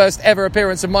for the first ever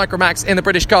appearance of Micromax in the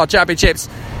British Car Championships,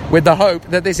 with the hope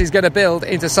that this is going to build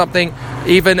into something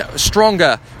even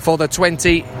stronger for the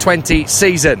 2020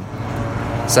 season.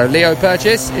 So Leo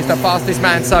Purchase is the fastest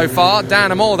man so far.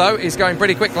 Dan Amor, though, is going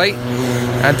pretty quickly.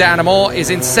 And Dan Amor is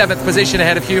in 7th position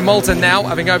ahead of Hugh Moulton now,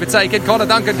 having overtaken. Connor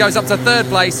Duncan goes up to 3rd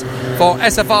place for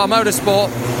SFR Motorsport.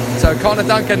 So Connor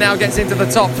Duncan now gets into the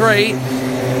top 3.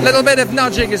 Little bit of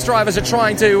nudging as drivers are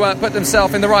trying to put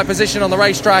themselves in the right position on the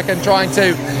racetrack and trying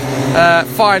to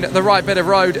find the right bit of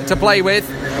road to play with.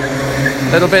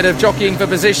 Little bit of jockeying for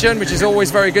position, which is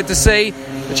always very good to see.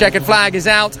 The checkered flag is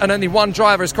out, and only one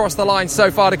driver has crossed the line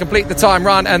so far to complete the time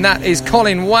run, and that is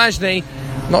Colin Wajney.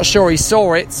 Not sure he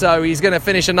saw it, so he's going to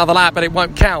finish another lap, but it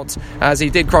won't count, as he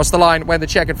did cross the line when the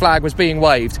checkered flag was being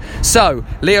waved. So,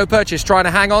 Leo Purchase trying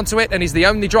to hang on to it, and he's the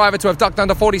only driver to have ducked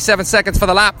under 47 seconds for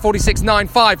the lap.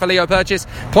 46.95 for Leo Purchase,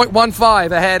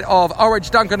 0.15 ahead of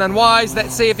Orridge, Duncan and Wise.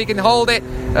 Let's see if he can hold it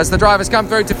as the drivers come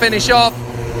through to finish off.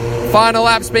 Final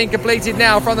laps being completed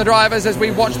now from the drivers as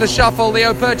we watch the shuffle.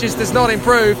 Leo Purchase does not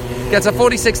improve. Gets a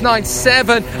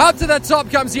 46.97. Up to the top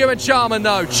comes Ewan Charman,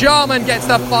 though. Charman gets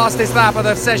the fastest lap of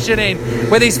the session in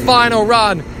with his final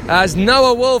run, as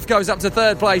Noah Wolf goes up to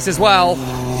third place as well.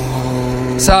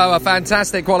 So a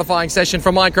fantastic qualifying session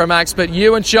from Micromax, but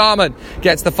Ewan Charman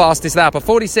gets the fastest lap, a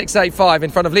 46.85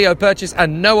 in front of Leo Purchase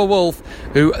and Noah Wolf,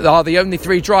 who are the only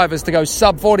three drivers to go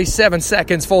sub 47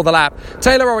 seconds for the lap.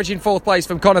 Taylor Orridge in fourth place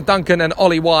from Connor Duncan and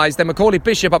Ollie Wise. Then Macaulay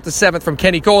Bishop up to seventh from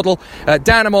Kenny Cordell.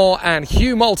 Dan Amore and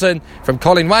Hugh Moulton from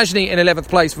Colin Wajney in 11th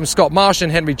place from Scott Marsh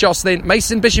and Henry Jocelyn.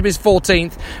 Mason Bishop is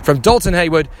 14th from Dalton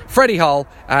Hayward, Freddie Hull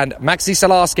and Maxi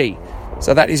Salarski.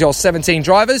 So that is your 17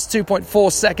 drivers,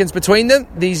 2.4 seconds between them.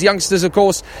 These youngsters, of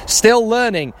course, still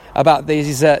learning about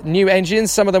these new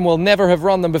engines. Some of them will never have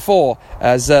run them before,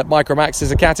 as Micromax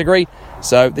is a category.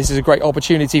 So this is a great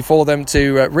opportunity for them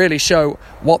to really show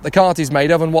what the kart is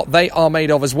made of and what they are made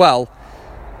of as well.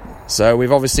 So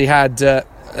we've obviously had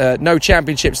no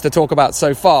championships to talk about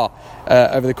so far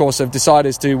over the course of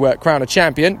deciders to crown a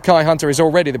champion. Kai Hunter is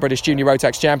already the British Junior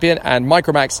Rotax champion, and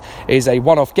Micromax is a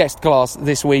one-off guest class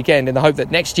this weekend in the hope that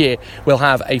next year we'll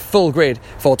have a full grid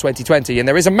for 2020. And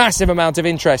there is a massive amount of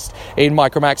interest in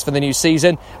Micromax for the new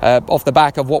season off the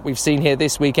back of what we've seen here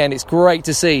this weekend. It's great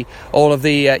to see all of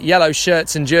the yellow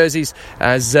shirts and jerseys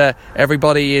as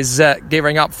everybody is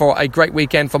gearing up for a great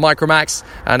weekend for Micromax,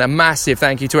 and a massive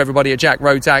thank you to everybody at Jack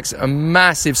Rotax. A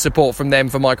massive support from them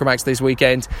for Micromax this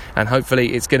weekend, and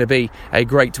hopefully it's going to be a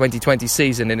great 2020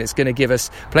 season, and it's going to give us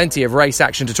plenty of race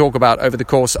action to talk about over the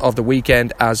course of the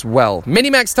weekend as well.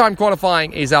 Minimax time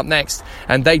qualifying is up next,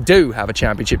 and they do have a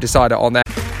championship decider on there.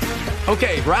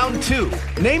 Okay, round two.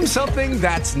 Name something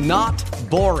that's not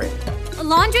boring. A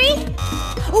laundry?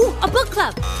 Ooh, a book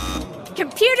club.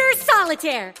 Computer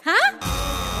solitaire, huh?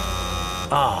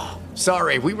 Ah,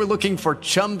 sorry, we were looking for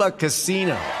Chumba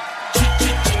Casino.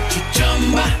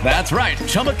 That's right.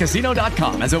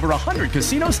 ChumbaCasino.com has over 100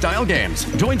 casino-style games.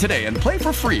 Join today and play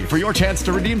for free for your chance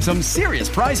to redeem some serious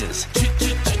prizes.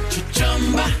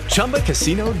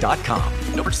 ChumbaCasino.com.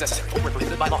 No purchase necessary. Void where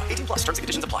prohibited by law. 18+ terms and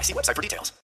conditions apply. See website for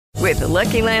details. With the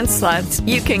Lucky Land Slots,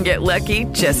 you can get lucky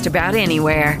just about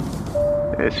anywhere.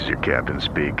 This is your captain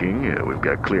speaking. We've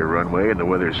got clear runway and the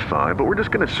weather's fine, but we're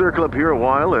just going to circle up here a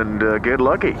while and get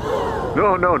lucky.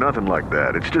 No, nothing like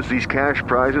that. It's just these cash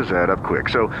prizes add up quick.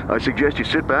 So I suggest you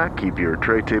sit back, keep your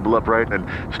tray table upright, and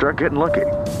start getting lucky.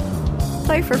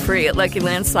 Play for free at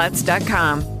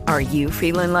LuckyLandSlots.com. Are you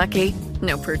feeling lucky?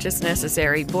 No purchase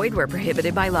necessary. Void where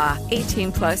prohibited by law.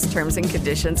 18+ terms and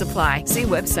conditions apply. See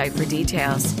website for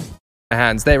details.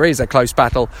 Hands. There is a close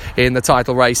battle in the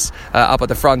title race up at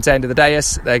the front end of the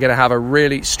dais. They're going to have a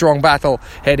really strong battle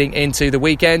heading into the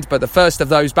weekend, but the first of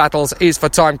those battles is for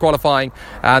time qualifying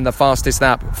and the fastest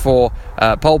lap for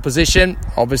pole position.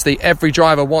 Obviously every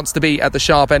driver wants to be at the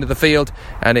sharp end of the field,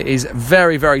 and it is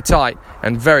very, very tight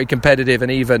and very competitive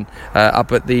and even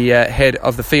up at the head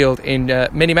of the field in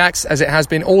Minimax, as it has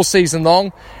been all season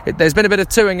long. There's been a bit of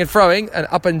toing and froing and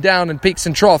up and down and peaks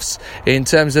and troughs in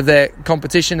terms of their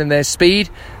competition and their speed,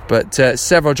 but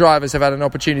several drivers have had an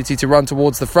opportunity to run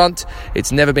towards the front.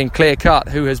 It's never been clear cut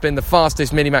who has been the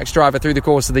fastest Minimax driver through the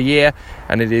course of the year,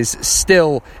 and it is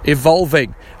still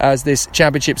evolving as this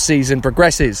championship season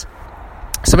progresses.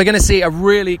 So we're going to see a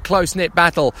really close-knit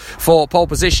battle for pole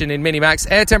position in Minimax.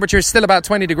 Air temperature is still about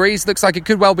 20 degrees. Looks like it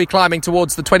could well be climbing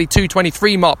towards the 22,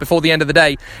 23 mark before the end of the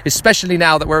day, especially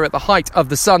now that we're at the height of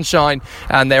the sunshine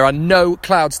and there are no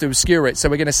clouds to obscure it. So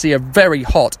we're going to see a very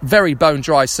hot, very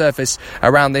bone-dry surface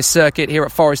around this circuit here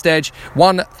at Forest Edge.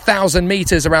 1,000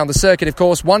 metres around the circuit, of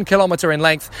course, 1 kilometre in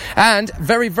length, and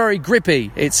very, very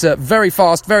grippy. It's a very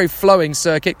fast, very flowing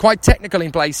circuit, quite technical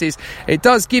in places. It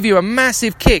does give you a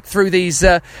massive kick through these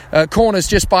corners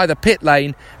just by the pit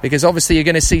lane, because obviously you're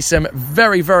going to see some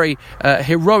very, very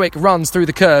heroic runs through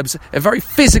the curbs. A very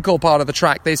physical part of the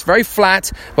track. This very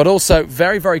flat, but also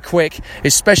very, very quick,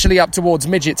 especially up towards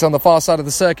Midgets on the far side of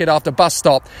the circuit after bus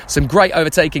stop. Some great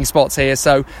overtaking spots here.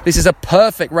 So this is a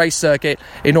perfect race circuit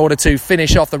in order to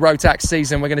finish off the Rotax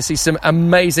season. We're going to see some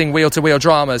amazing wheel-to-wheel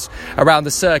dramas around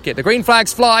the circuit. The green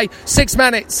flags fly, 6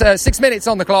 minutes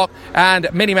on the clock, and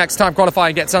Minimax time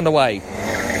qualifying gets underway.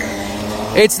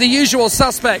 It's the usual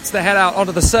suspects that head out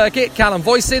onto the circuit. Callum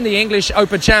Voisin, the English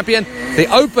Open champion. The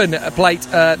Open plate,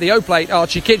 the O-plate,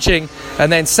 Archie Kitching.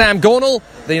 And then Sam Gornall,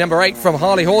 the number 8 from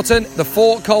Harley Horton, the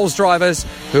 4 Coles drivers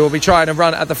who will be trying to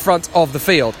run at the front of the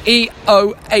field.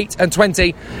 EO 8 and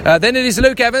 20. Then it is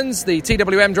Luke Evans, the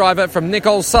TWM driver from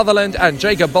Nicole Sutherland and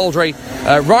Jacob Baldry.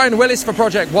 Ryan Willis for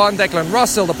Project One, Declan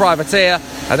Russell, the privateer,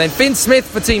 and then Finn Smith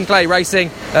for Team Clay Racing,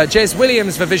 Jez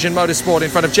Williams for Vision Motorsport in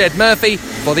front of Jed Murphy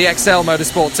for the XL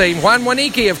Motorsport team, Juan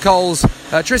Waniki of Coles,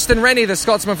 Tristan Rennie, the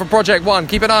Scotsman from Project One,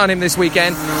 keep an eye on him this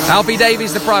weekend, Alfie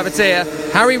Davies, the privateer,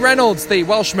 Harry Reynolds, the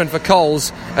Welshman for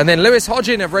Coles, and then Lewis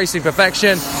Hodgin of Racing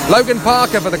Perfection, Logan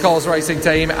Parker for the Coles Racing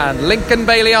team, and Lincoln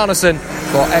Bailey-Arneson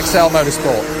for XL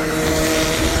Motorsport.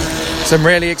 Some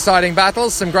really exciting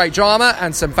battles, some great drama,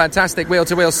 and some fantastic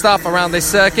wheel-to-wheel stuff around this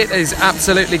circuit is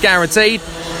absolutely guaranteed.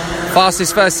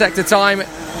 Fastest first sector time,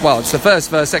 well, it's the first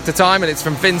sector time, and it's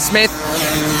from Finn Smith.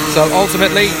 So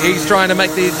ultimately, he's trying to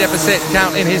make the deficit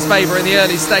count in his favour in the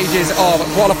early stages of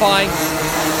qualifying.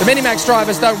 The Minimax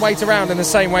drivers don't wait around in the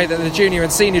same way that the junior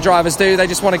and senior drivers do. They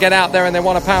just want to get out there and they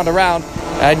want to pound around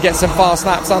and get some fast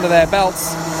laps under their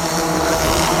belts.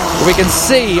 We can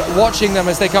see, watching them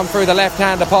as they come through the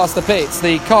left-hander past the pits,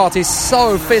 the kart is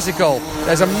so physical.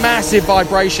 There's a massive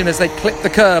vibration as they clip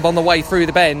the curb on the way through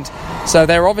the bend. So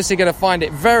they're obviously going to find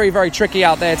it very, very tricky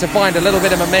out there to find a little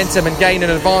bit of momentum and gain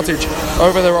an advantage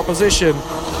over their opposition.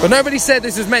 But nobody said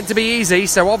this was meant to be easy,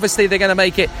 so obviously they're going to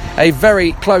make it a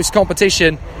very close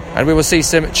competition. And we will see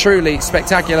some truly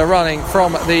spectacular running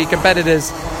from the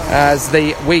competitors as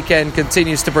the weekend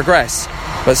continues to progress.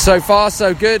 But so far,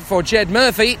 so good for Jed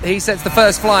Murphy. He sets the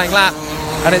first flying lap,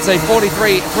 and it's a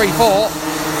 43.34.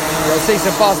 We'll see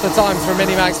some faster times from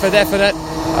Minimax for definite,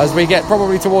 as we get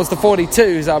probably towards the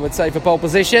 42s, I would say, for pole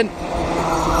position.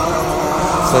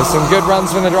 So some good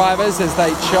runs from the drivers as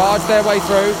they charge their way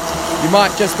through. You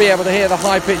might just be able to hear the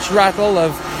high-pitched rattle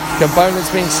of components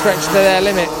being stretched to their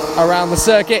limit around the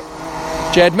circuit.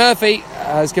 Jed Murphy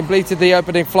has completed the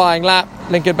opening flying lap.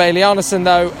 Lincoln Bailey-Arneson,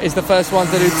 though, is the first one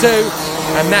to do 2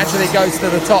 and naturally goes to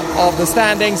the top of the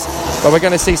standings. But we're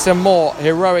going to see some more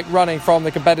heroic running from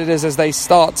the competitors as they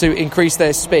start to increase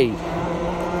their speed.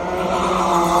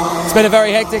 It's been a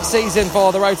very hectic season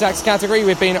for the Rotax category.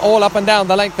 We've been all up and down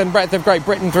the length and breadth of Great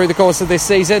Britain through the course of this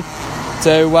season,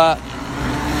 to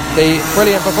the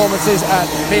brilliant performances at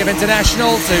PF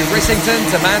International, to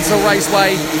Rissington, to Mansell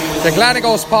Raceway, to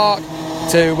Gladygos Park,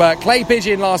 to Clay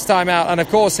Pigeon last time out, and of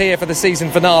course here for the season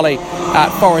finale at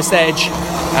Forest Edge.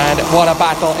 And what a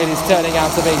battle it is turning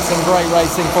out to be. Some great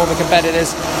racing for the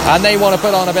competitors, and they want to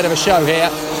put on a bit of a show here.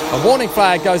 A warning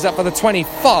flag goes up for the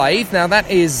 25. Now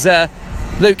that is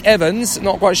Luke Evans.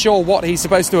 Not quite sure what he's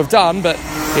supposed to have done, but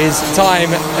his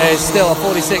time is still a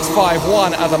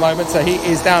 46.51 at the moment, so he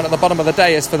is down at the bottom of the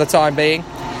dais for the time being.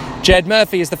 Jed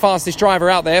Murphy is the fastest driver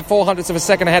out there, 0.04 of a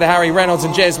second ahead of Harry Reynolds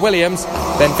and Jez Williams.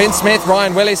 Then Finn Smith,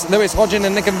 Ryan Willis, Lewis Hodgin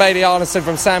and Lincoln Bailey-Arneson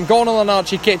from Sam Gornall and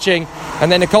Archie Kitching.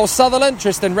 And then Nicole Sutherland,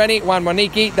 Tristan Rennie, Juan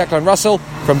Waniki, Declan Russell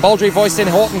from Baldry, Voisin,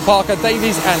 Horton, Parker,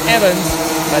 Davies and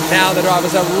Evans. And now the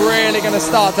drivers are really going to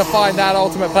start to find that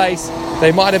ultimate pace.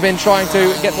 They might have been trying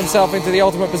to get themselves into the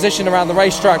ultimate position around the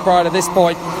racetrack prior to this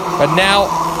point, but now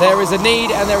there is a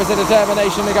need and there is a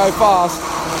determination to go fast.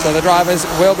 So the drivers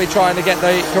will be trying to get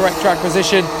the correct track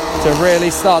position to really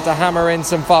start to hammer in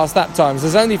some fast lap times.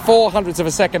 There's only 0.04 of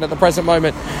a second at the present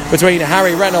moment between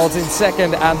Harry Reynolds in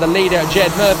second and the leader,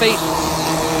 Jed Murphy.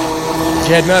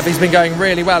 Jed Murphy's been going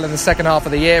really well in the second half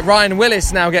of the year. Ryan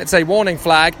Willis now gets a warning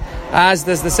flag, as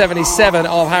does the 77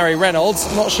 of Harry Reynolds.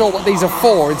 I'm not sure what these are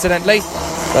for, incidentally,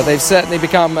 but they've certainly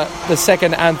become the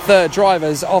second and third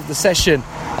drivers of the session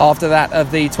after that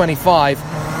of the 25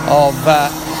 of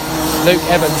Luke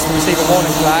Evans to receive a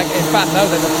warning flag. In fact, no,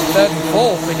 they're the third and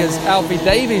fourth, because Alfie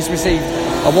Davies received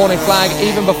a warning flag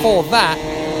even before that.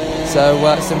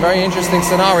 So some very interesting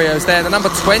scenarios there. The number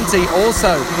 20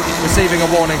 also receiving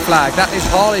a warning flag. That is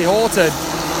Harley Horton.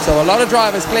 So a lot of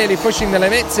drivers clearly pushing the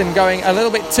limits and going a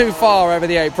little bit too far over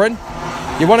the apron.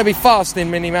 You want to be fast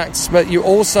in Minimax, but you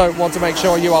also want to make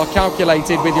sure you are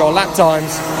calculated with your lap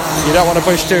times. You don't want to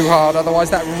push too hard, otherwise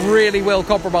that really will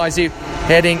compromise you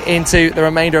heading into the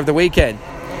remainder of the weekend.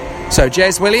 So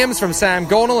Jez Williams from Sam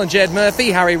Gornall and Jed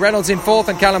Murphy, Harry Reynolds in fourth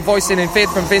and Callum Voisin in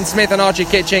fifth from Finn Smith and Archie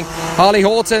Kitching, Harley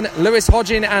Horton, Lewis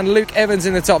Hodgin and Luke Evans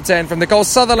in the top 10 from Nicole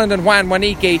Sutherland and Juan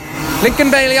Waniki, Lincoln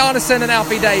Bailey-Arneson and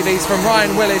Alfie Davies from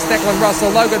Ryan Willis, Declan Russell,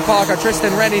 Logan Parker,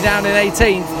 Tristan Rennie down in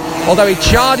 18th, although he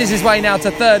charges his way now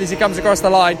to third as he comes across the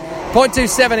line.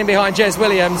 0.27 in behind Jez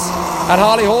Williams, and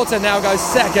Harley Horton now goes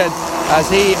second as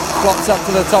he flops up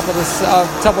to the top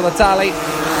of the tally.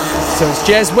 So it's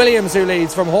Jez Williams who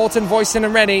leads from Horton, Voisin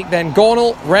and Rennie, then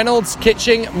Gornall, Reynolds,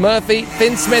 Kitching, Murphy,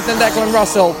 Finn Smith and Declan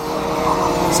Russell.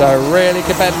 So really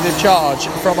competitive charge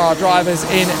from our drivers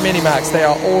in Minimax. They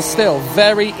are all still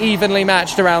very evenly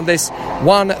matched around this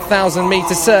 1,000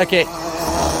 metre circuit.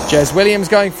 Jez Williams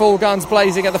going full guns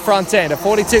blazing at the front end. A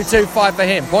 42.25 for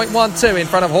him. 0.12 in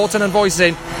front of Horton and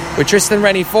Voisin, with Tristan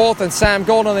Rennie fourth and Sam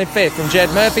Gordon in fifth. From Jed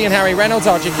Murphy and Harry Reynolds,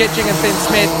 Archie Kitching and Finn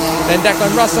Smith. Then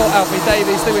Declan Russell, Alfie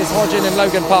Davies, Lewis Hodgin and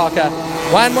Logan Parker.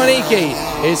 Juan Waniki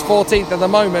is 14th at the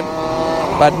moment,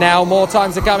 but now more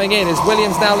times are coming in as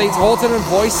Williams now leads Horton and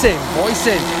Voisin.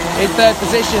 Voisin in third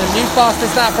position. A new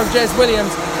fastest lap from Jez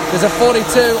Williams. There's a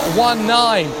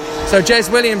 42.19. So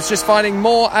Jez Williams just finding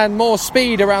more and more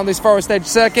speed around this Forest Edge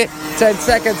circuit. 10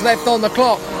 seconds left on the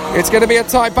clock. It's going to be a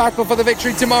tight battle for the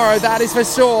victory tomorrow, that is for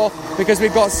sure, because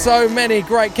we've got so many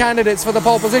great candidates for the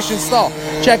pole position stop.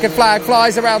 Checkered flag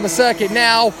flies around the circuit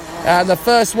now, and the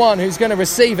first one who's going to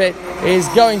receive it is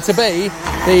going to be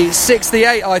the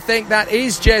 68, I think. That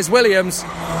is Jez Williams.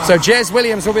 So Jez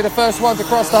Williams will be the first one to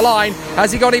cross the line.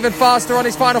 Has he got even faster on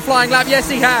his final flying lap? Yes,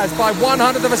 he has, by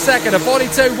 100th of a second, a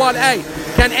 42.18.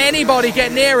 Can anybody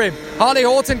get near him? Harley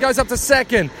Horton goes up to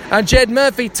second, and Jed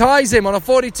Murphy ties him on a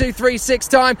 42.36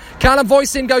 time. Callum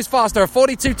Voisin goes faster, a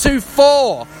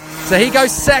 42.24. So he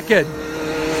goes second.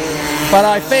 But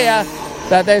I fear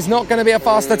that there's not going to be a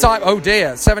faster time. Oh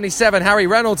dear, 77. Harry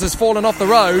Reynolds has fallen off the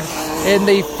road in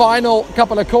the final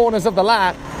couple of corners of the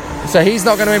lap, so he's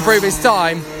not going to improve his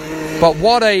time. But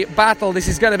what a battle this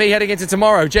is going to be heading into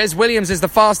tomorrow. Jez Williams is the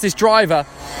fastest driver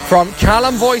from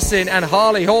Callum Voisin and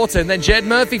Harley Horton. Then Jed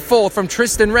Murphy fourth from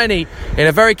Tristan Rennie in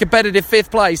a very competitive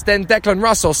fifth place. Then Declan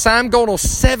Russell, Sam Gornall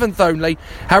seventh only.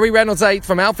 Harry Reynolds eighth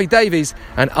from Alfie Davies.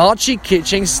 And Archie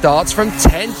Kitching starts from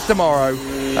 10th tomorrow.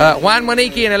 Juan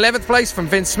Waniki in 11th place from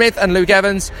Vince Smith and Luke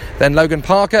Evans. Then Logan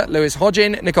Parker, Lewis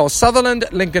Hodgin, Nicole Sutherland,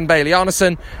 Lincoln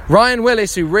Bailey-Arneson, Ryan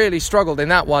Willis, who really struggled in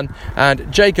that one,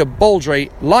 and Jacob Baldry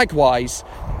likewise.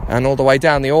 And all the way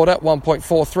down the order,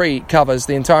 1.43 covers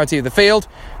the entirety of the field,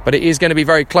 but it is going to be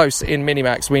very close in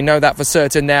Minimax. We know that for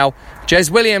certain now. Jez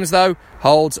Williams, though,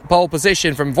 holds pole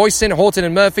position from Voisin, Horton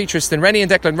and Murphy, Tristan Rennie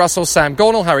and Declan Russell, Sam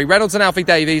Gornall, Harry Reynolds and Alfie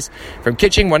Davies. From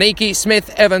Kitching, Waniki, Smith,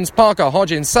 Evans, Parker,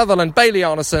 Hodgins, Sutherland,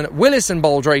 Bailey-Arneson, Willis and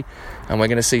Baldry. And we're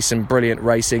going to see some brilliant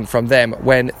racing from them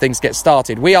when things get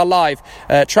started. We are live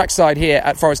trackside here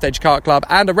at Forest Edge Kart Club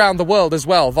and around the world as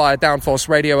well via Downforce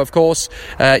Radio, of course.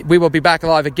 We will be back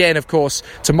live again, of course,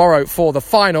 tomorrow for the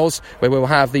finals, where we will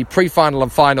have the pre-final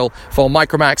and final for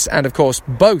Micromax and, of course,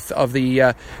 both of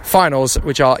the finals,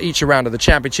 which are each a round of the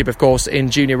championship, of course, in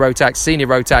Junior Rotax, Senior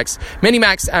Rotax,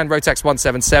 Minimax and Rotax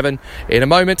 177. In a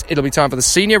moment, it'll be time for the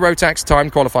Senior Rotax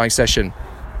timed qualifying session.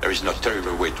 There is no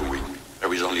terrible way to win.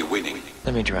 There is only winning.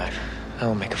 Let me drive. I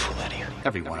will make a fool out of you.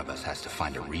 Every one of us has to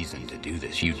find a reason to do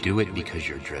this. You do it because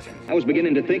you're driven. I was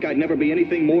beginning to think I'd never be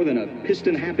anything more than a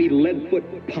piston-happy,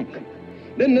 lead-foot punk.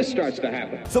 Then this starts to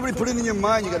happen. Somebody put it in your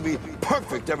mind you gotta be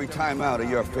perfect every time out or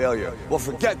you're a failure. Well,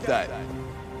 forget that.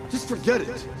 Just forget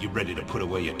it. You ready to put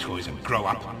away your toys and grow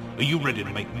up? Are you ready to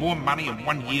make more money in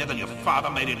 1 year than your father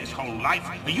made in his whole life?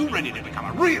 Are you ready to become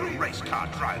a real race car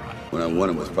driver? When I won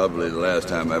it was probably the last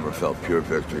time I ever felt pure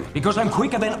victory. Because I'm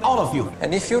quicker than all of you.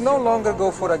 And if you no longer go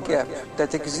for a gap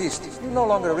that exists, you're no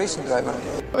longer a racing driver.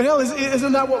 Oh, hell,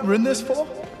 isn't that what we're in this for?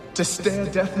 To stare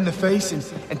death in the face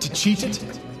and to cheat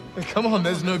it? Come on,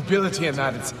 there's nobility in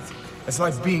that. It's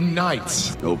like being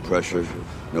knights. No pressure,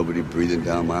 nobody breathing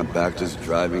down my back, just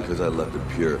driving because I left it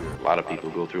pure. A lot of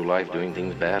people go through life doing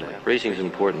things badly. Racing's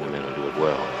important to men who do it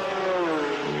well.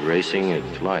 When you're racing,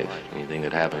 it's life. Anything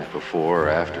that happens before or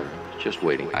after, it's just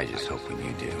waiting. I just hope when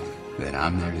you do, that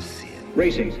I'm there to see it.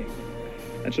 Racing.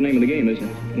 That's the name of the game, isn't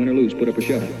it? Win or lose, put up or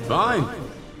shut up. Fine.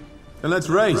 Then let's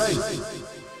race.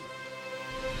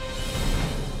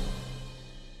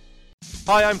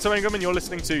 Hi, I'm Tom Ingram and you're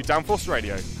listening to Downforce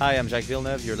Radio. Hi, I'm Jacques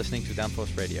Villeneuve. You're listening to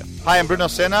Downforce Radio. Hi, I'm Bruno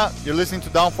Senna. You're listening to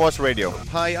Downforce Radio.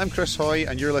 Hi, I'm Chris Hoy,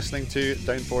 and you're listening to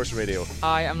Downforce Radio.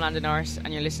 Hi, I'm Landon Norris,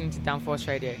 and you're listening to Downforce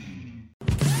Radio.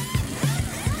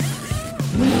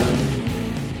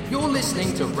 You're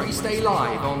listening to Race Day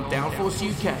Live on Downforce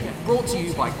UK, brought to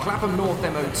you by Clapham North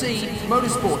MOT,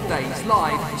 Motorsport Days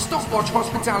Live, Stopwatch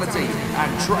Hospitality,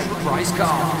 and Trade Price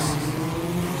Cars.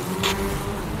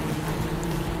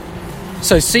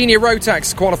 So Senior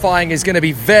Rotax qualifying is going to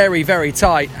be very, very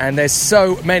tight, and there's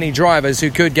so many drivers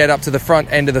who could get up to the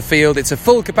front end of the field. It's a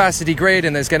full capacity grid,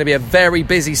 and there's going to be a very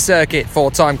busy circuit for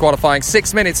time qualifying.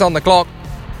 6 minutes on the clock,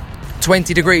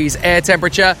 20 degrees air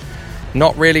temperature.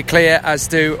 Not really clear as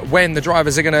to when the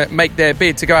drivers are going to make their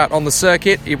bid to go out on the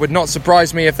circuit. It would not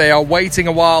surprise me if they are waiting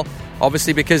a while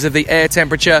obviously because of the air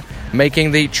temperature,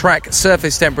 making the track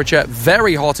surface temperature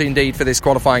very hot indeed for this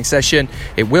qualifying session.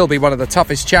 It will be one of the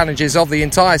toughest challenges of the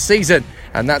entire season,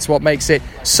 and that's what makes it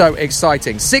so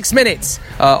exciting. 6 minutes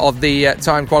of the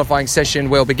time qualifying session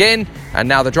will begin, and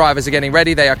now the drivers are getting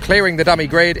ready. They are clearing the dummy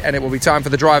grid, and it will be time for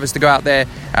the drivers to go out there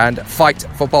and fight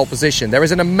for pole position. There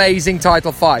is an amazing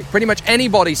title fight. Pretty much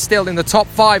anybody still in the top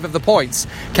 5 of the points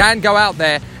can go out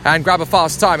there and grab a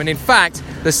fast time, and in fact,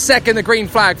 the second the green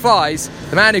flag flies,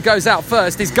 the man who goes out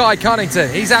first is Guy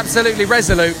Cunnington. He's absolutely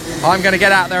resolute. I'm going to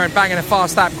get out there and bang in a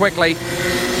fast lap quickly.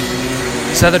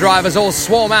 So the drivers all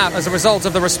swarm out as a result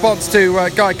of the response to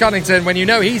Guy Cunnington. When you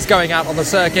know he's going out on the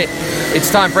circuit,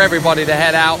 it's time for everybody to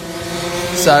head out.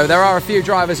 So there are a few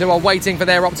drivers who are waiting for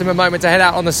their optimum moment to head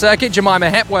out on the circuit. Jemima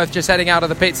Hepworth just heading out of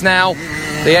the pits now.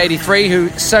 The 83, who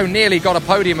so nearly got a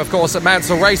podium, of course, at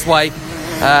Mansell Raceway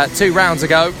 3 rounds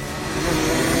ago,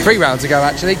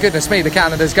 actually. Goodness me, the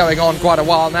calendar's going on quite a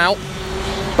while now.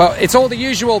 But it's all the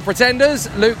usual pretenders: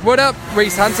 Luke Wooder,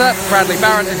 Reese Hunter, Bradley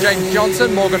Barrett and James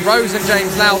Johnson, Morgan Rose and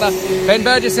James Lowther, Ben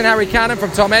Burgess and Harry Cannon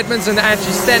from Tom Edmonds and Angie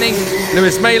Stenning,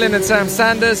 Lewis Malin and Sam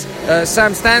Sanders,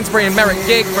 Sam Stansbury and Merrick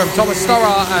Gigg from Thomas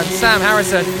Storar and Sam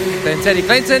Harrison, then Teddy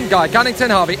Clinton, Guy Cunnington,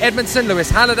 Harvey Edmondson, Lewis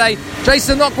Halliday,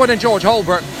 Jason Lockwood and George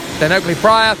Holbrook, then Oakley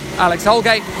Pryor, Alex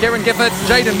Holgate, Kieran Gifford,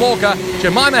 Jaden Walker,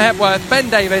 Jemima Hepworth, Ben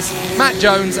Davis, Matt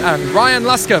Jones and Ryan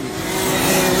Luscombe.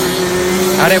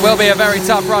 And it will be a very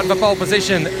tough run for pole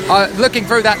position. Looking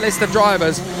through that list of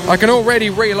drivers, I can already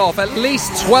reel off at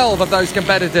least 12 of those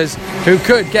competitors who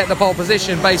could get the pole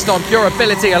position based on pure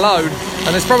ability alone. And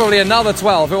there's probably another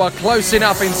 12 who are close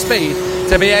enough in speed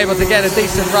to be able to get a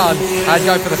decent run and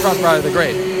go for the front row of the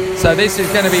grid. So this is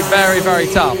going to be very, very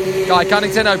tough. Guy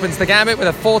Cunnington opens the gambit with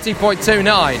a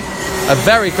 40.29. A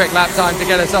very quick lap time to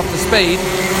get us up to speed.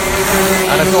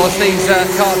 And of course these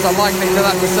cars are likely to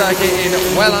lap the circuit in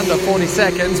well under 40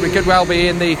 seconds. We could well be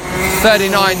in the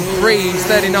 39.3s,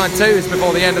 39.2s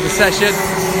before the end of the session.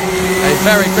 A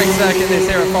very quick circuit this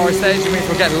here at Forest Edge. It means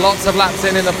we'll get lots of laps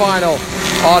in the final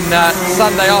on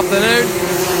Sunday afternoon.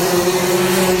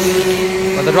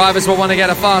 But the drivers will want to get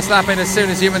a fast lap in as soon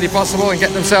as humanly possible and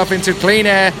get themselves into clean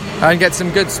air and get some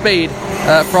good speed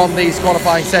from these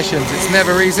qualifying sessions. It's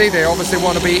never easy. They obviously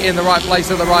want to be in the right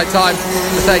place at the right time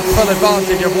to take full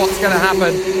advantage of what's going to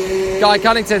happen. Guy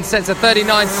Cunnington sets a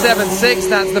 39.76.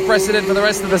 That's the precedent for the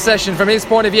rest of the session from his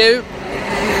point of view.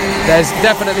 There's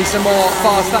definitely some more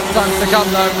fast lap times to come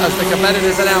though, as the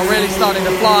competitors are now really starting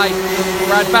to fly.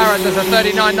 Brad Barrett has a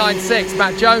 39.96,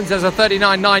 Matt Jones has a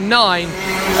 39.99,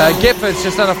 Gifford's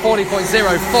just on a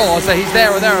 40.04, so he's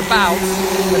there or thereabouts,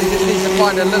 but he just needs to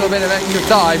find a little bit of extra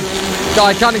time.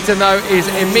 Guy Cunnington though is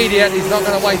immediate, he's not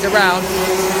going to wait around.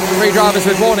 3 drivers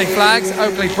with warning flags.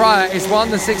 Oakley Pryor is one,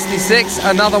 the 66,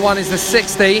 another one is the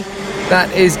 60,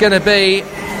 that is going to be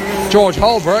George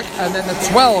Holbrook, and then the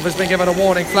 12 has been given a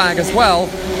warning flag as well,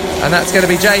 and that's going to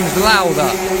be James Lowther.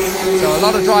 So a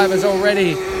lot of drivers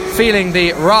already feeling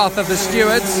the wrath of the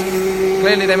stewards.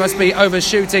 Clearly they must be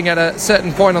overshooting at a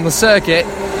certain point on the circuit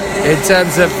in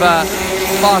terms of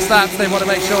fast laps. They want to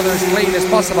make sure they're as clean as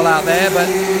possible out there, but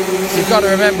you've got to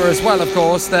remember as well, of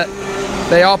course, that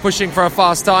they are pushing for a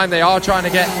fast time. They are trying to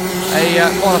get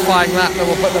a qualifying lap that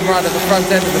will put them right at the front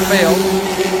end of the field.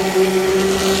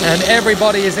 And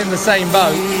everybody is in the same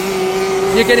boat.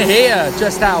 You can hear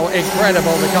just how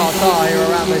incredible the cars are here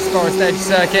around this Forest Edge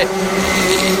circuit.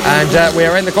 And we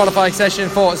are in the qualifying session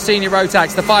for Senior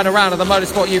Rotax, the final round of the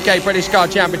Motorsport UK British Car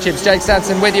Championships. Jake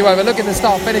Sanson with you overlooking the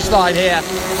start-finish line here.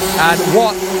 And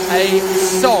what a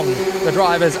song the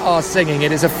drivers are singing.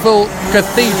 It is a full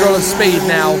cathedral of speed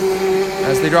now,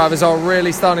 as the drivers are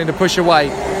really starting to push away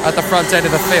at the front end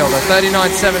of the field. A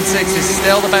 39.76 is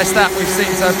still the best lap we've seen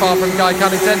so far from Guy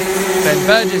Cunnington. Ben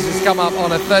Burgess has come up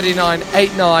on a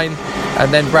 39.89,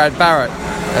 and then Brad Barrett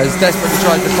has desperately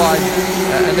tried to find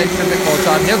an extra bit more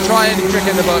time. He'll try any trick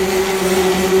in the book.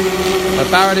 But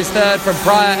Barrett is third from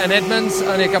Pryor and Edmonds.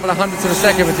 Only a couple of hundredths of a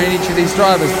second between each of these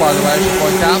drivers, by the way, I should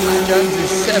point out. Matt Jones is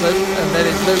seventh, and then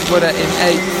it's Luke Wooder in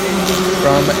eighth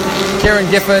from Kieran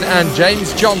Gifford and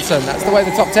James Johnson. That's the way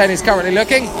the top 10 is currently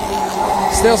looking.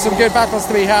 Still some good battles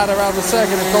to be had around the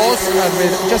circuit, of course, and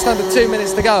with just under 2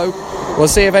 minutes to go, we'll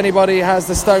see if anybody has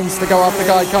the stones to go after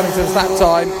Guy Cunnington's lap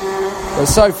time. But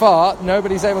so far,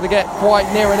 nobody's able to get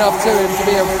quite near enough to him to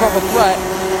be a proper threat.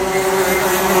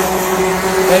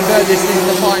 Ben Burgess needs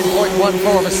to find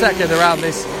 0.14 of a second around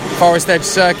this Forest Edge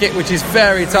circuit, which is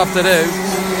very tough to do.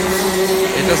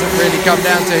 It doesn't really come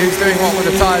down to who's doing what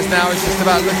with the tyres now. It's just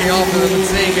about looking after them and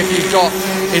seeing if you've got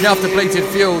enough depleted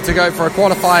fuel to go for a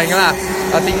qualifying lap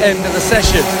at the end of the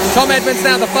session. Tom Edmonds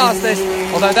now the fastest,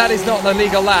 although that is not the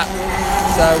legal lap.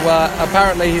 So So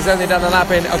apparently he's only done a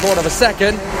lap in a quarter of a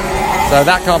second. So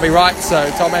that can't be right. So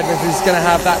Tom Edmonds is going to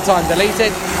have that time deleted.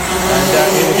 And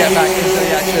he will get back into the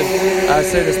action as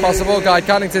soon as possible. Guy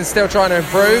Cunnington's still trying to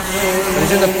improve, but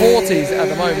he's in the 40s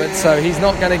at the moment, so he's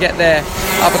not going to get there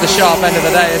up at the sharp end of the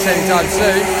day anytime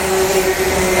soon.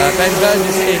 Ben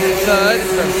Burgess in third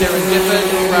from Kieran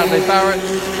Gifford, Bradley Barrett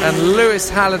and Lewis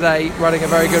Halliday running a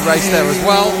very good race there as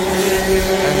well.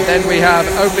 And then we have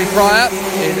Oakley Pryor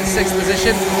in sixth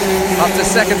position. Up to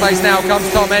second place now comes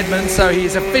Tom Edmonds, so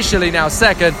he's officially now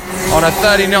second on a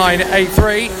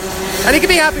 39.83. And he can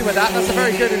be happy with that. That's a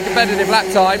very good and competitive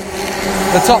lap time.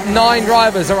 The top 9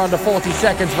 drivers are under 40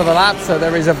 seconds for the lap, so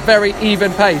there is a very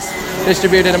even pace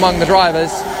distributed among the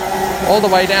drivers. All the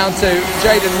way down to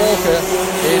Jaden Walker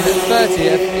in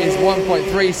 30th is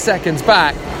 1.3 seconds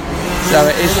back. So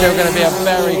it is still going to be a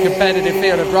very competitive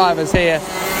field of drivers here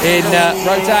in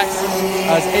Rotax.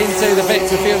 As into the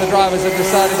bits, a few of the drivers have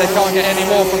decided they can't get any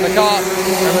more from the kart,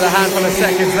 and with a handful of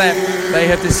seconds left, they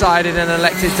have decided and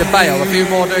elected to bail. A few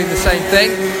more doing the same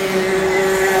thing.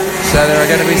 So there are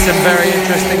going to be some very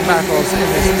interesting battles in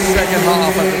this second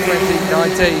half of the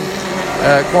 2019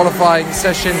 qualifying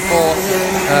session for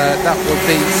that would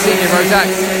be senior Rotax.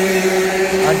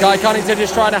 And Guy Cunnington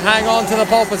just trying to hang on to the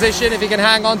pole position. If he can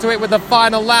hang on to it with the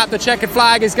final lap, the checkered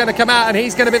flag is going to come out and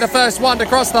he's going to be the first one to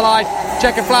cross the line.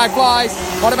 Checkered flag flies.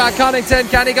 What about Cunnington?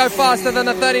 Can he go faster than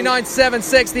the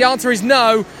 39.76? The answer is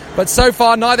no, but so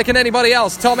far neither can anybody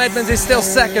else. Tom Edmonds is still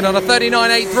second on a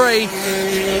 39.83,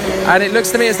 and it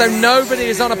looks to me as though nobody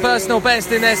is on a personal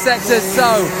best in their sectors,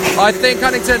 so I think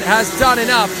Cunnington has done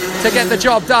enough to get the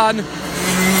job done.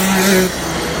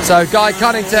 So Guy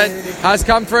Cunnington has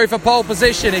come through for pole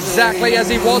position exactly as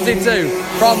he wanted to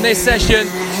from this session.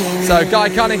 So Guy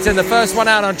Cunnington, the first one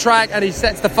out on track, and he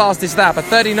sets the fastest lap, a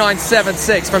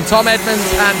 39.76 from Tom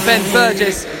Edmonds and Ben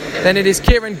Burgess. Then it is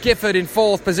Kieran Gifford in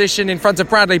fourth position in front of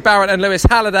Bradley Barrett and Lewis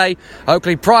Halliday.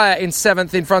 Oakley Pryor in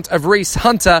seventh in front of Reese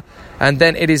Hunter. And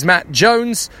then it is Matt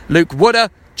Jones, Luke Wooder,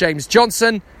 James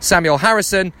Johnson, Samuel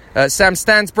Harrison, Sam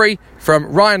Stansbury from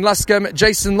Ryan Luscombe,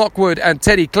 Jason Lockwood and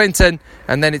Teddy Clinton.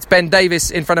 And then it's Ben Davis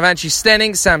in front of Angie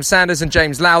Stenning, Sam Sanders and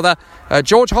James Lowther.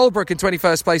 George Holbrook in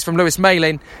 21st place from Lewis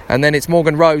Malin. And then it's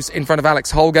Morgan Rose in front of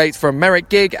Alex Holgate from Merrick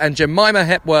Gigg and Jemima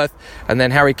Hepworth. And then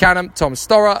Harry Canham, Tom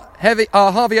Storer,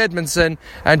 Harvey Edmondson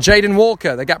and Jaden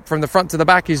Walker. The gap from the front to the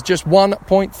back is just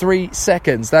 1.3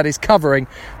 seconds. That is covering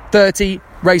 30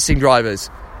 racing drivers.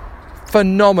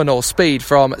 Phenomenal speed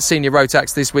from Senior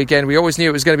Rotax this weekend. We always knew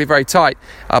it was going to be very tight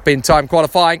up in time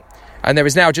qualifying, and there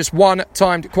is now just one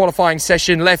timed qualifying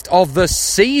session left of the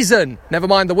season, never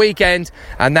mind the weekend,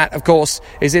 and that of course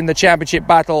is in the championship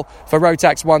battle for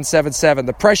Rotax 177.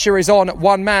 The pressure is on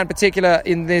one man particular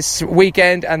in this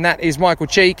weekend, and that is Michael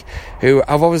Cheek, who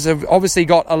have obviously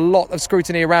got a lot of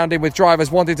scrutiny around him with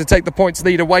drivers wanting to take the points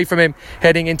lead away from him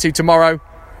heading into tomorrow.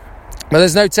 But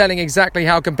there's no telling exactly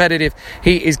how competitive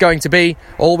he is going to be.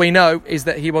 All we know is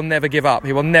that he will never give up.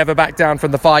 He will never back down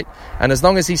from the fight. And as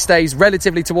long as he stays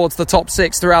relatively towards the top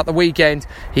 6 throughout the weekend,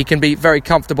 he can be very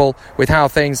comfortable with how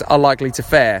things are likely to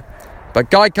fare. But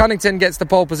Guy Cunnington gets the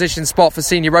pole position spot for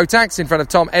Senior Rotax in front of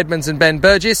Tom Edmonds and Ben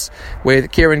Burgess,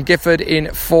 with Kieran Gifford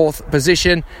in fourth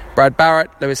position, Brad Barrett,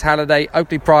 Lewis Halliday,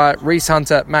 Oakley Pryor, Reese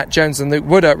Hunter, Matt Jones and Luke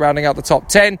Wooder rounding out the top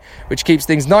 10, which keeps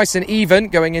things nice and even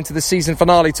going into the season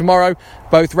finale tomorrow.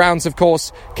 Both rounds, of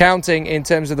course, counting in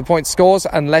terms of the point scores,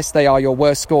 unless they are your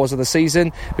worst scores of the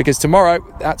season, because tomorrow,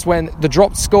 that's when the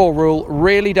dropped score rule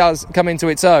really does come into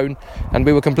its own, and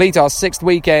we will complete our 6th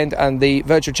weekend, and the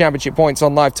Virtual Championship points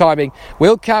on live timing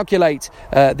will calculate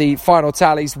the final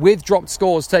tallies with dropped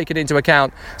scores taken into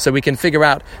account, so we can figure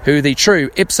out who the true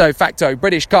ipso facto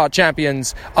British kart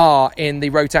champions are in the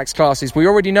Rotax classes. We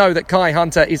already know that Kai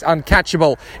Hunter is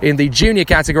uncatchable in the junior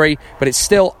category, but it's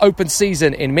still open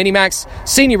season in Minimax,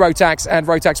 Senior Rotax and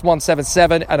Rotax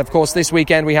 177, and of course this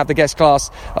weekend we have the guest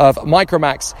class of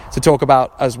Micromax to talk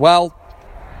about as well.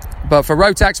 But for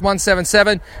Rotax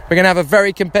 177, we're going to have a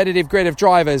very competitive grid of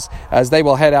drivers as they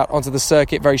will head out onto the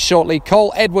circuit very shortly.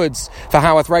 Cole Edwards for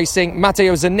Howarth Racing,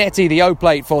 Matteo Zanetti, the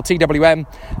O-Plate for TWM,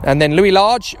 and then Louis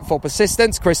Large for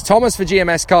Persistence, Chris Thomas for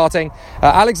GMS Karting,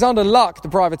 Alexander Luck, the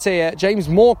Privateer, James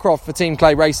Moorcroft for Team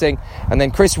Clay Racing, and then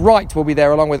Chris Wright will be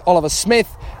there along with Oliver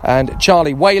Smith and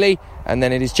Charlie Whaley. And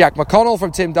then it is Jack McConnell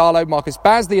from Tim Darlow, Marcus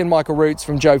Basley and Michael Roots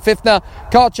from Joe Fifner,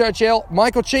 Carl Churchill,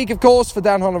 Michael Cheek, of course, for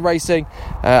Dan Holland Racing,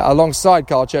 alongside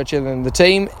Carl Churchill and the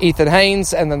team, Ethan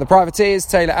Haynes, and then the Privateers,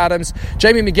 Taylor Adams,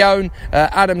 Jamie McGowan,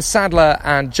 Adam Sadler,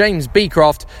 and James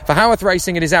Beecroft. For Howarth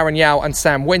Racing, it is Aaron Yao and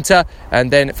Sam Winter.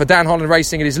 And then for Dan Holland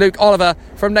Racing, it is Luke Oliver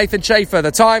from Nathan Chafer.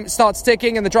 The time starts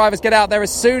ticking and the drivers get out there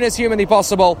as soon as humanly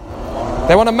possible.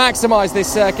 They want to maximise this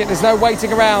circuit. There's no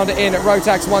waiting around in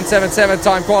Rotax 177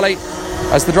 time quali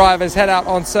as the drivers head out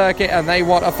on circuit, and they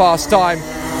want a fast time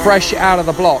fresh out of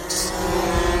the blocks.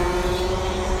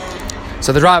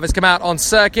 So the drivers come out on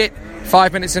circuit,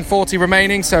 5 minutes and 40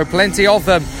 remaining, so plenty of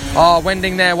them are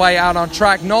wending their way out on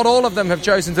track. Not all of them have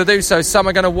chosen to do so. Some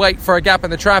are going to wait for a gap in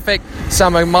the traffic.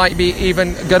 Some might be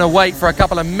even going to wait for a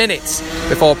couple of minutes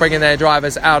before bringing their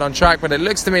drivers out on track. But it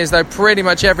looks to me as though pretty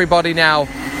much everybody now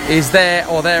is there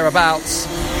or thereabouts.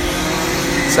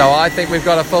 So I think we've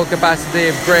got a full capacity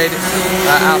of grid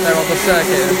out there on the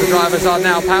circuit. As the drivers are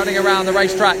now pounding around the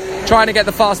racetrack, trying to get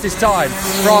the fastest time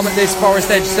from this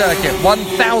Forest Edge circuit.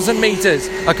 1,000 metres,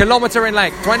 a kilometre in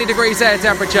length, 20 degrees air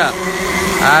temperature.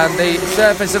 And the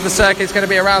surface of the circuit is going to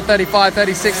be around 35,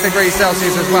 36 degrees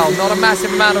Celsius as well. Not a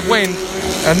massive amount of wind,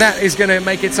 and that is going to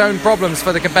make its own problems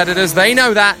for the competitors. They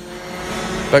know that.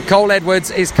 But Cole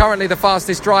Edwards is currently the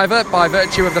fastest driver by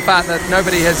virtue of the fact that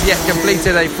nobody has yet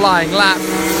completed a flying lap.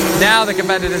 Now the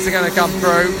competitors are going to come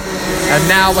through, and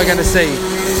now we're going to see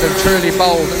some truly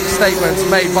bold statements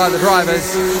made by the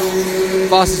drivers.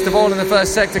 Fastest of all in the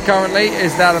first sector currently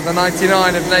is that of the 99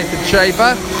 of Nathan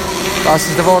Schaefer.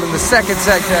 Fastest of all in the second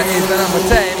sector is the number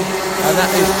 10, and that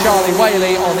is Charlie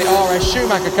Whaley on the RS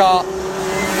Schumacher car.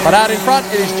 But out in front,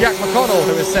 it is Jack McConnell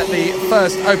who has set the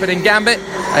first opening gambit,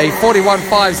 a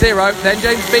 41.50. Then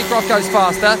James Beecroft goes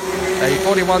faster, a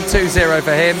 41.20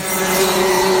 for him.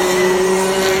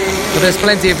 But there's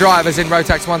plenty of drivers in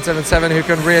Rotax 177 who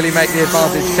can really make the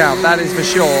advantage count. That is for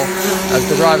sure. As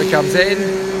the driver comes in,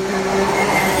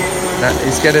 that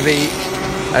is going to be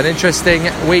an interesting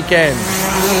weekend.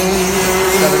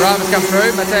 So the drivers come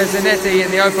through. Matteo Zanetti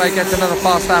in the Opel gets another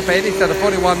fast lap in. He's done a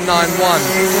 41.91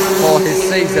 for his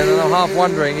season, and I'm half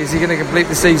wondering, is he going to complete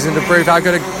the season to prove how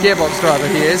good a gearbox driver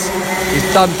he is?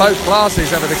 He's done both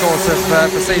classes over the course of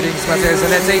proceedings, Matteo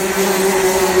Zanetti.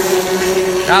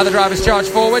 Now the drivers charge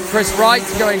forward. Chris Wright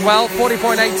going well,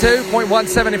 40.82,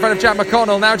 0.17 in front of Jack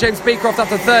McConnell. Now James Beecroft up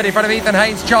to 30 in front of Ethan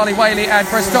Haynes, Charlie Whaley and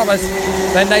Chris Thomas.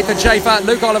 Then Nathan Schaefer,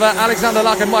 Luke Oliver, Alexander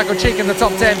Luck and Michael Cheek in the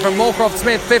top 10 from Moorcroft,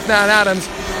 Smith, Fifner and Adams.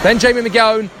 Then Jamie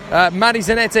McGowan, Matty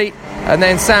Zanetti, and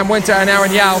then Sam Winter and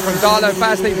Aaron Yao from Darlow,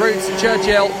 Fasley, Roots,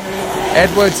 Churchill.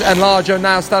 Edwards and Large are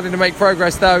now starting to make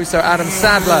progress though, so Adam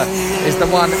Sadler is the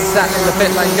one sat in the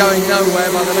pit lane going nowhere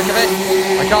by the look of it.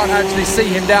 I can't actually see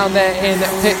him down there in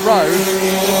pit road,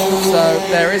 so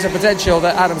there is a potential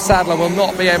that Adam Sadler will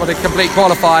not be able to complete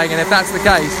qualifying, and if that's the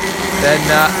case, then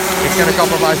it's going to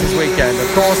compromise his weekend. Of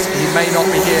course, he may not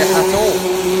be here at all.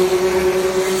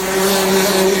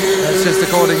 That's just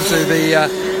according to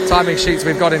the timing sheets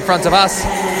we've got in front of us.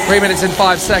 3 minutes and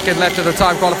 5 seconds left of the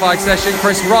time qualifying session.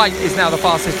 Chris Wright is now the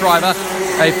fastest driver,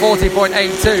 a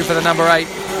 40.82 for the number 8.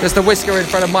 Just a whisker in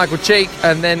front of Michael Cheek,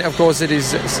 and then of course it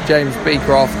is James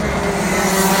Beecroft.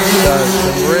 So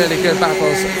some really good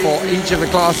battles for each of the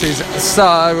classes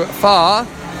so far.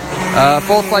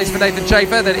 Fourth place for Nathan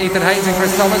Schaefer, then Ethan Haynes and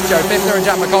Chris Thomas, Joe Fifner and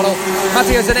Jack McConnell.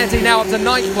 Matteo Zanetti now up to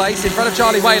 9th place in front of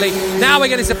Charlie Whaley. Now we're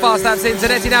getting some fast laps in.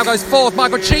 Zanetti now goes 4th,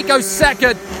 Michael Cheek goes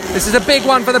 2nd. This is a big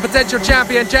one for the potential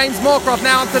champion. James Moorcroft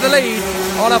now up to the lead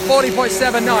on a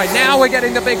 40.79. Now we're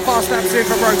getting the big fast laps in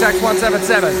from Rotax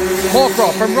 177.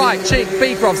 Moorcroft from Wright, Cheek,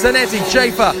 Beecroft, Zanetti,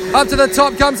 Schaefer. Up to the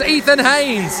top comes Ethan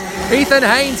Haynes. Ethan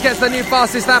Haynes gets the new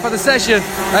fastest lap of the session,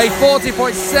 a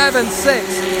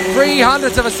 40.76.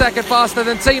 300ths of a second faster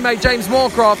than teammate James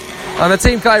Moorcroft. And the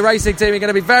Team Clay Racing team are going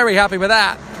to be very happy with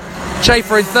that.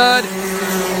 Schaefer in 3rd.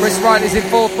 Chris Wright is in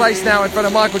 4th place now in front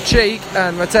of Michael Cheek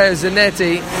and Matteo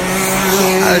Zanetti.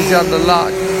 Alexander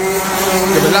Luck.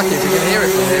 You'll be lucky if you can hear it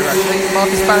from here actually.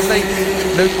 Marcus Basley,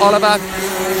 Luke Oliver,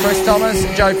 Chris Thomas,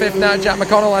 Joe Fifner, Jack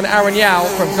McConnell and Aaron Yao.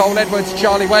 From Cole Edwards,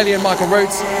 Charlie Whaley and Michael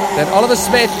Roots. Then Oliver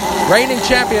Smith, reigning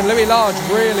champion Louis Large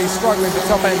really struggling for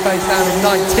top end pace down in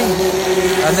 19th.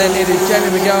 And then it is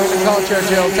Jamie McGowan, Carl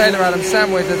Churchill, Taylor Adams,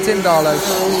 Sam Winter, Tim Darlow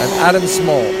and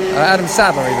Adam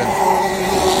Sadler even.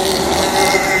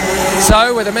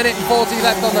 So with a minute and 40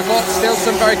 left on the clock, still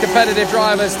some very competitive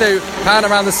drivers to pound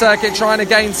around the circuit trying to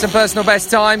gain some personal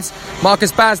best times.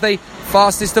 Marcus Basley,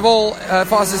 fastest of all,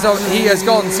 he has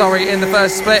gone in the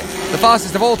first split. The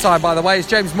fastest of all time, by the way, is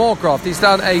James Moorcroft. He's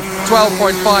done a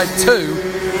 12.52.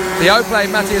 The Opel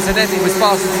Matteo Zanetti was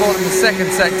fastest of all in the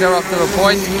second sector up to a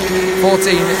point,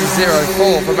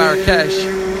 14.04 for Marrakesh.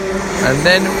 And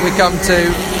then we come to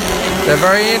the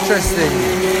very interesting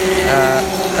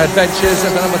adventures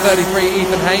of the number 33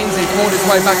 Ethan Haynes. He fought his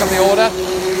way back up the order,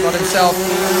 got himself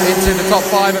into the top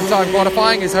 5 of time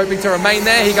qualifying, is hoping to remain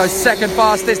there. He goes 2nd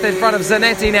fastest in front of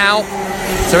Zanetti now.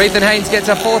 So Ethan Haynes gets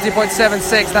a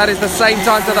 40.76. That is the same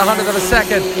time to the 100th of a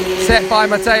second set by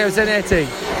Matteo Zanetti.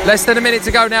 Less than a minute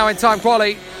to go now in time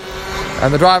quali.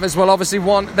 And the drivers will obviously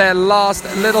want their last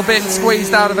little bit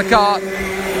squeezed out of the car.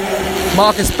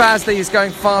 Marcus Basley is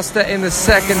going faster in the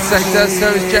second sector, so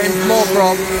is James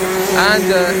Moorcroft, and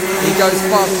he goes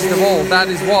fastest of all. That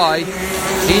is why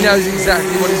he knows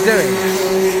exactly what he's doing.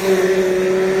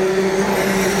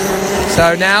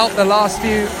 So now the last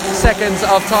few seconds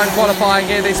of time qualifying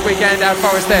here this weekend at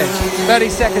Forest Edge. 30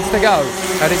 seconds to go,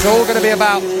 and it's all going to be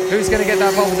about who's going to get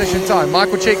that pole position time.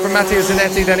 Michael Cheek from Matteo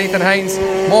Zanetti, then Ethan Haynes,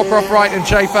 Moorcroft, Wright and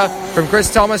Schaefer from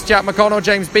Chris Thomas, Jack McConnell,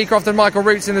 James Beecroft and Michael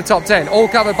Roots in the top 10, all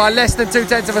covered by less than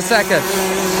 0.2 of a second.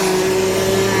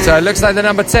 So it looks like the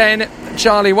number 10,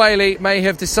 Charlie Whaley, may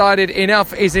have decided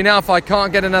enough is enough. I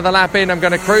can't get another lap in. I'm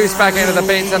going to cruise back into the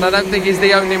pits, and I don't think he's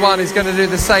the only one who's going to do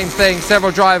the same thing.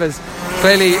 Several drivers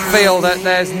clearly feel that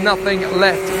there's nothing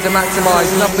left to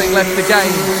maximise, nothing left to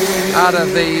gain out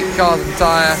of the carbon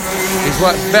tyre. He's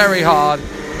worked very hard.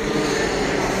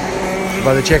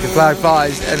 By the checkered flag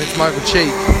flies, and it's Michael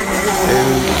Cheek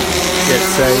who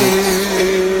gets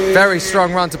a very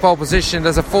strong run to pole position.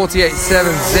 Does a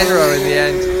 48.70 in the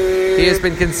end. He has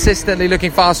been consistently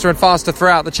looking faster and faster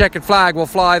throughout. The checkered flag will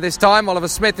fly this time. Oliver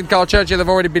Smith and Carl Churchill have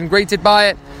already been greeted by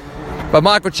it. But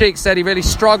Michael Cheek said he really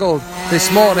struggled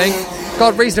this morning.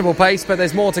 Got reasonable pace, but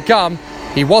there's more to come.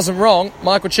 He wasn't wrong.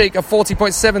 Michael Cheek, a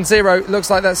 40.70. Looks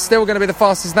like that's still going to be the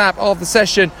fastest lap of the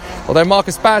session. Although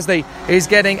Marcus Basley is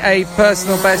getting a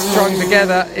personal best strung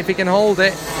together if he can hold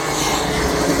it.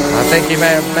 I think he may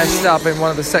have messed up in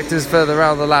one of the sectors further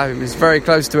around the lap. He was very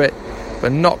close to it,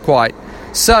 but not quite.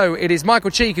 So it is Michael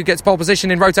Cheek who gets pole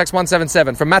position in Rotax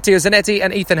 177 from Matteo Zanetti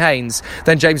and Ethan Haynes.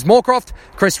 Then James Moorcroft,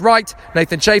 Chris Wright,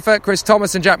 Nathan Schaefer, Chris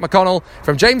Thomas and Jack McConnell.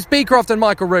 From James Beecroft and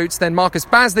Michael Roots. Then Marcus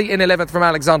Basley in 11th from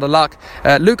Alexander Luck.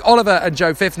 Luke Oliver and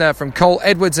Joe Fiffner from Cole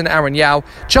Edwards and Aaron Yao.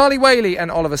 Charlie Whaley and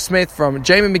Oliver Smith from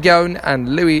Jamie McGowan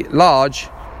and Louis Large.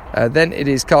 Then it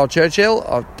is Carl Churchill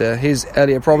after his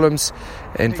earlier problems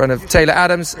in front of Taylor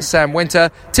Adams, Sam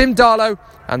Winter, Tim Darlow,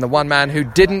 and the one man who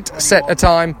didn't set a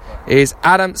time is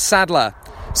Adam Sadler.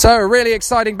 So a really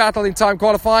exciting battle in time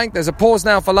qualifying. There's a pause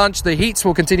now for lunch. The heats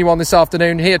will continue on this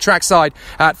afternoon here trackside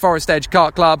at Forest Edge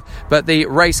Kart Club, but the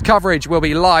race coverage will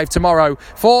be live tomorrow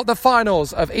for the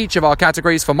finals of each of our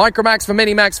categories, for Micromax, for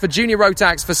Minimax, for Junior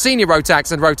Rotax, for Senior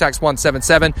Rotax and Rotax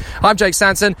 177. I'm Jake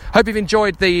Sanson. Hope you've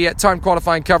enjoyed the time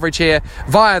qualifying coverage here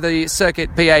via the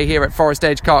Circuit PA here at Forest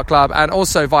Edge Kart Club, and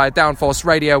also via Downforce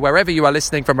Radio wherever you are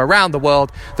listening from around the world.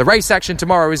 The race action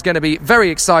tomorrow is going to be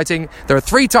very exciting. There are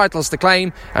 3 titles to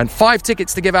claim and 5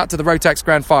 tickets to give out to the Rotax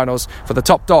Grand Finals for the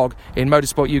top dog in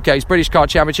Motorsport UK's British Car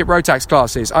Championship Rotax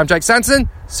classes. I'm Jake Sanson.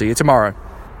 See you tomorrow.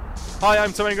 Hi,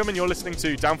 I'm Tom Ingram and you're listening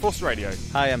to Downforce Radio.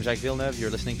 Hi, I'm Jacques Villeneuve.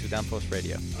 You're listening to Downforce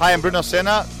Radio. Hi, I'm Bruno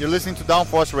Senna. You're listening to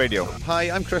Downforce Radio.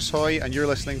 Hi, I'm Chris Hoy, and you're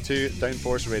listening to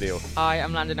Downforce Radio. Hi,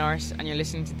 I'm Lando Norris, and you're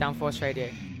listening to Downforce Radio.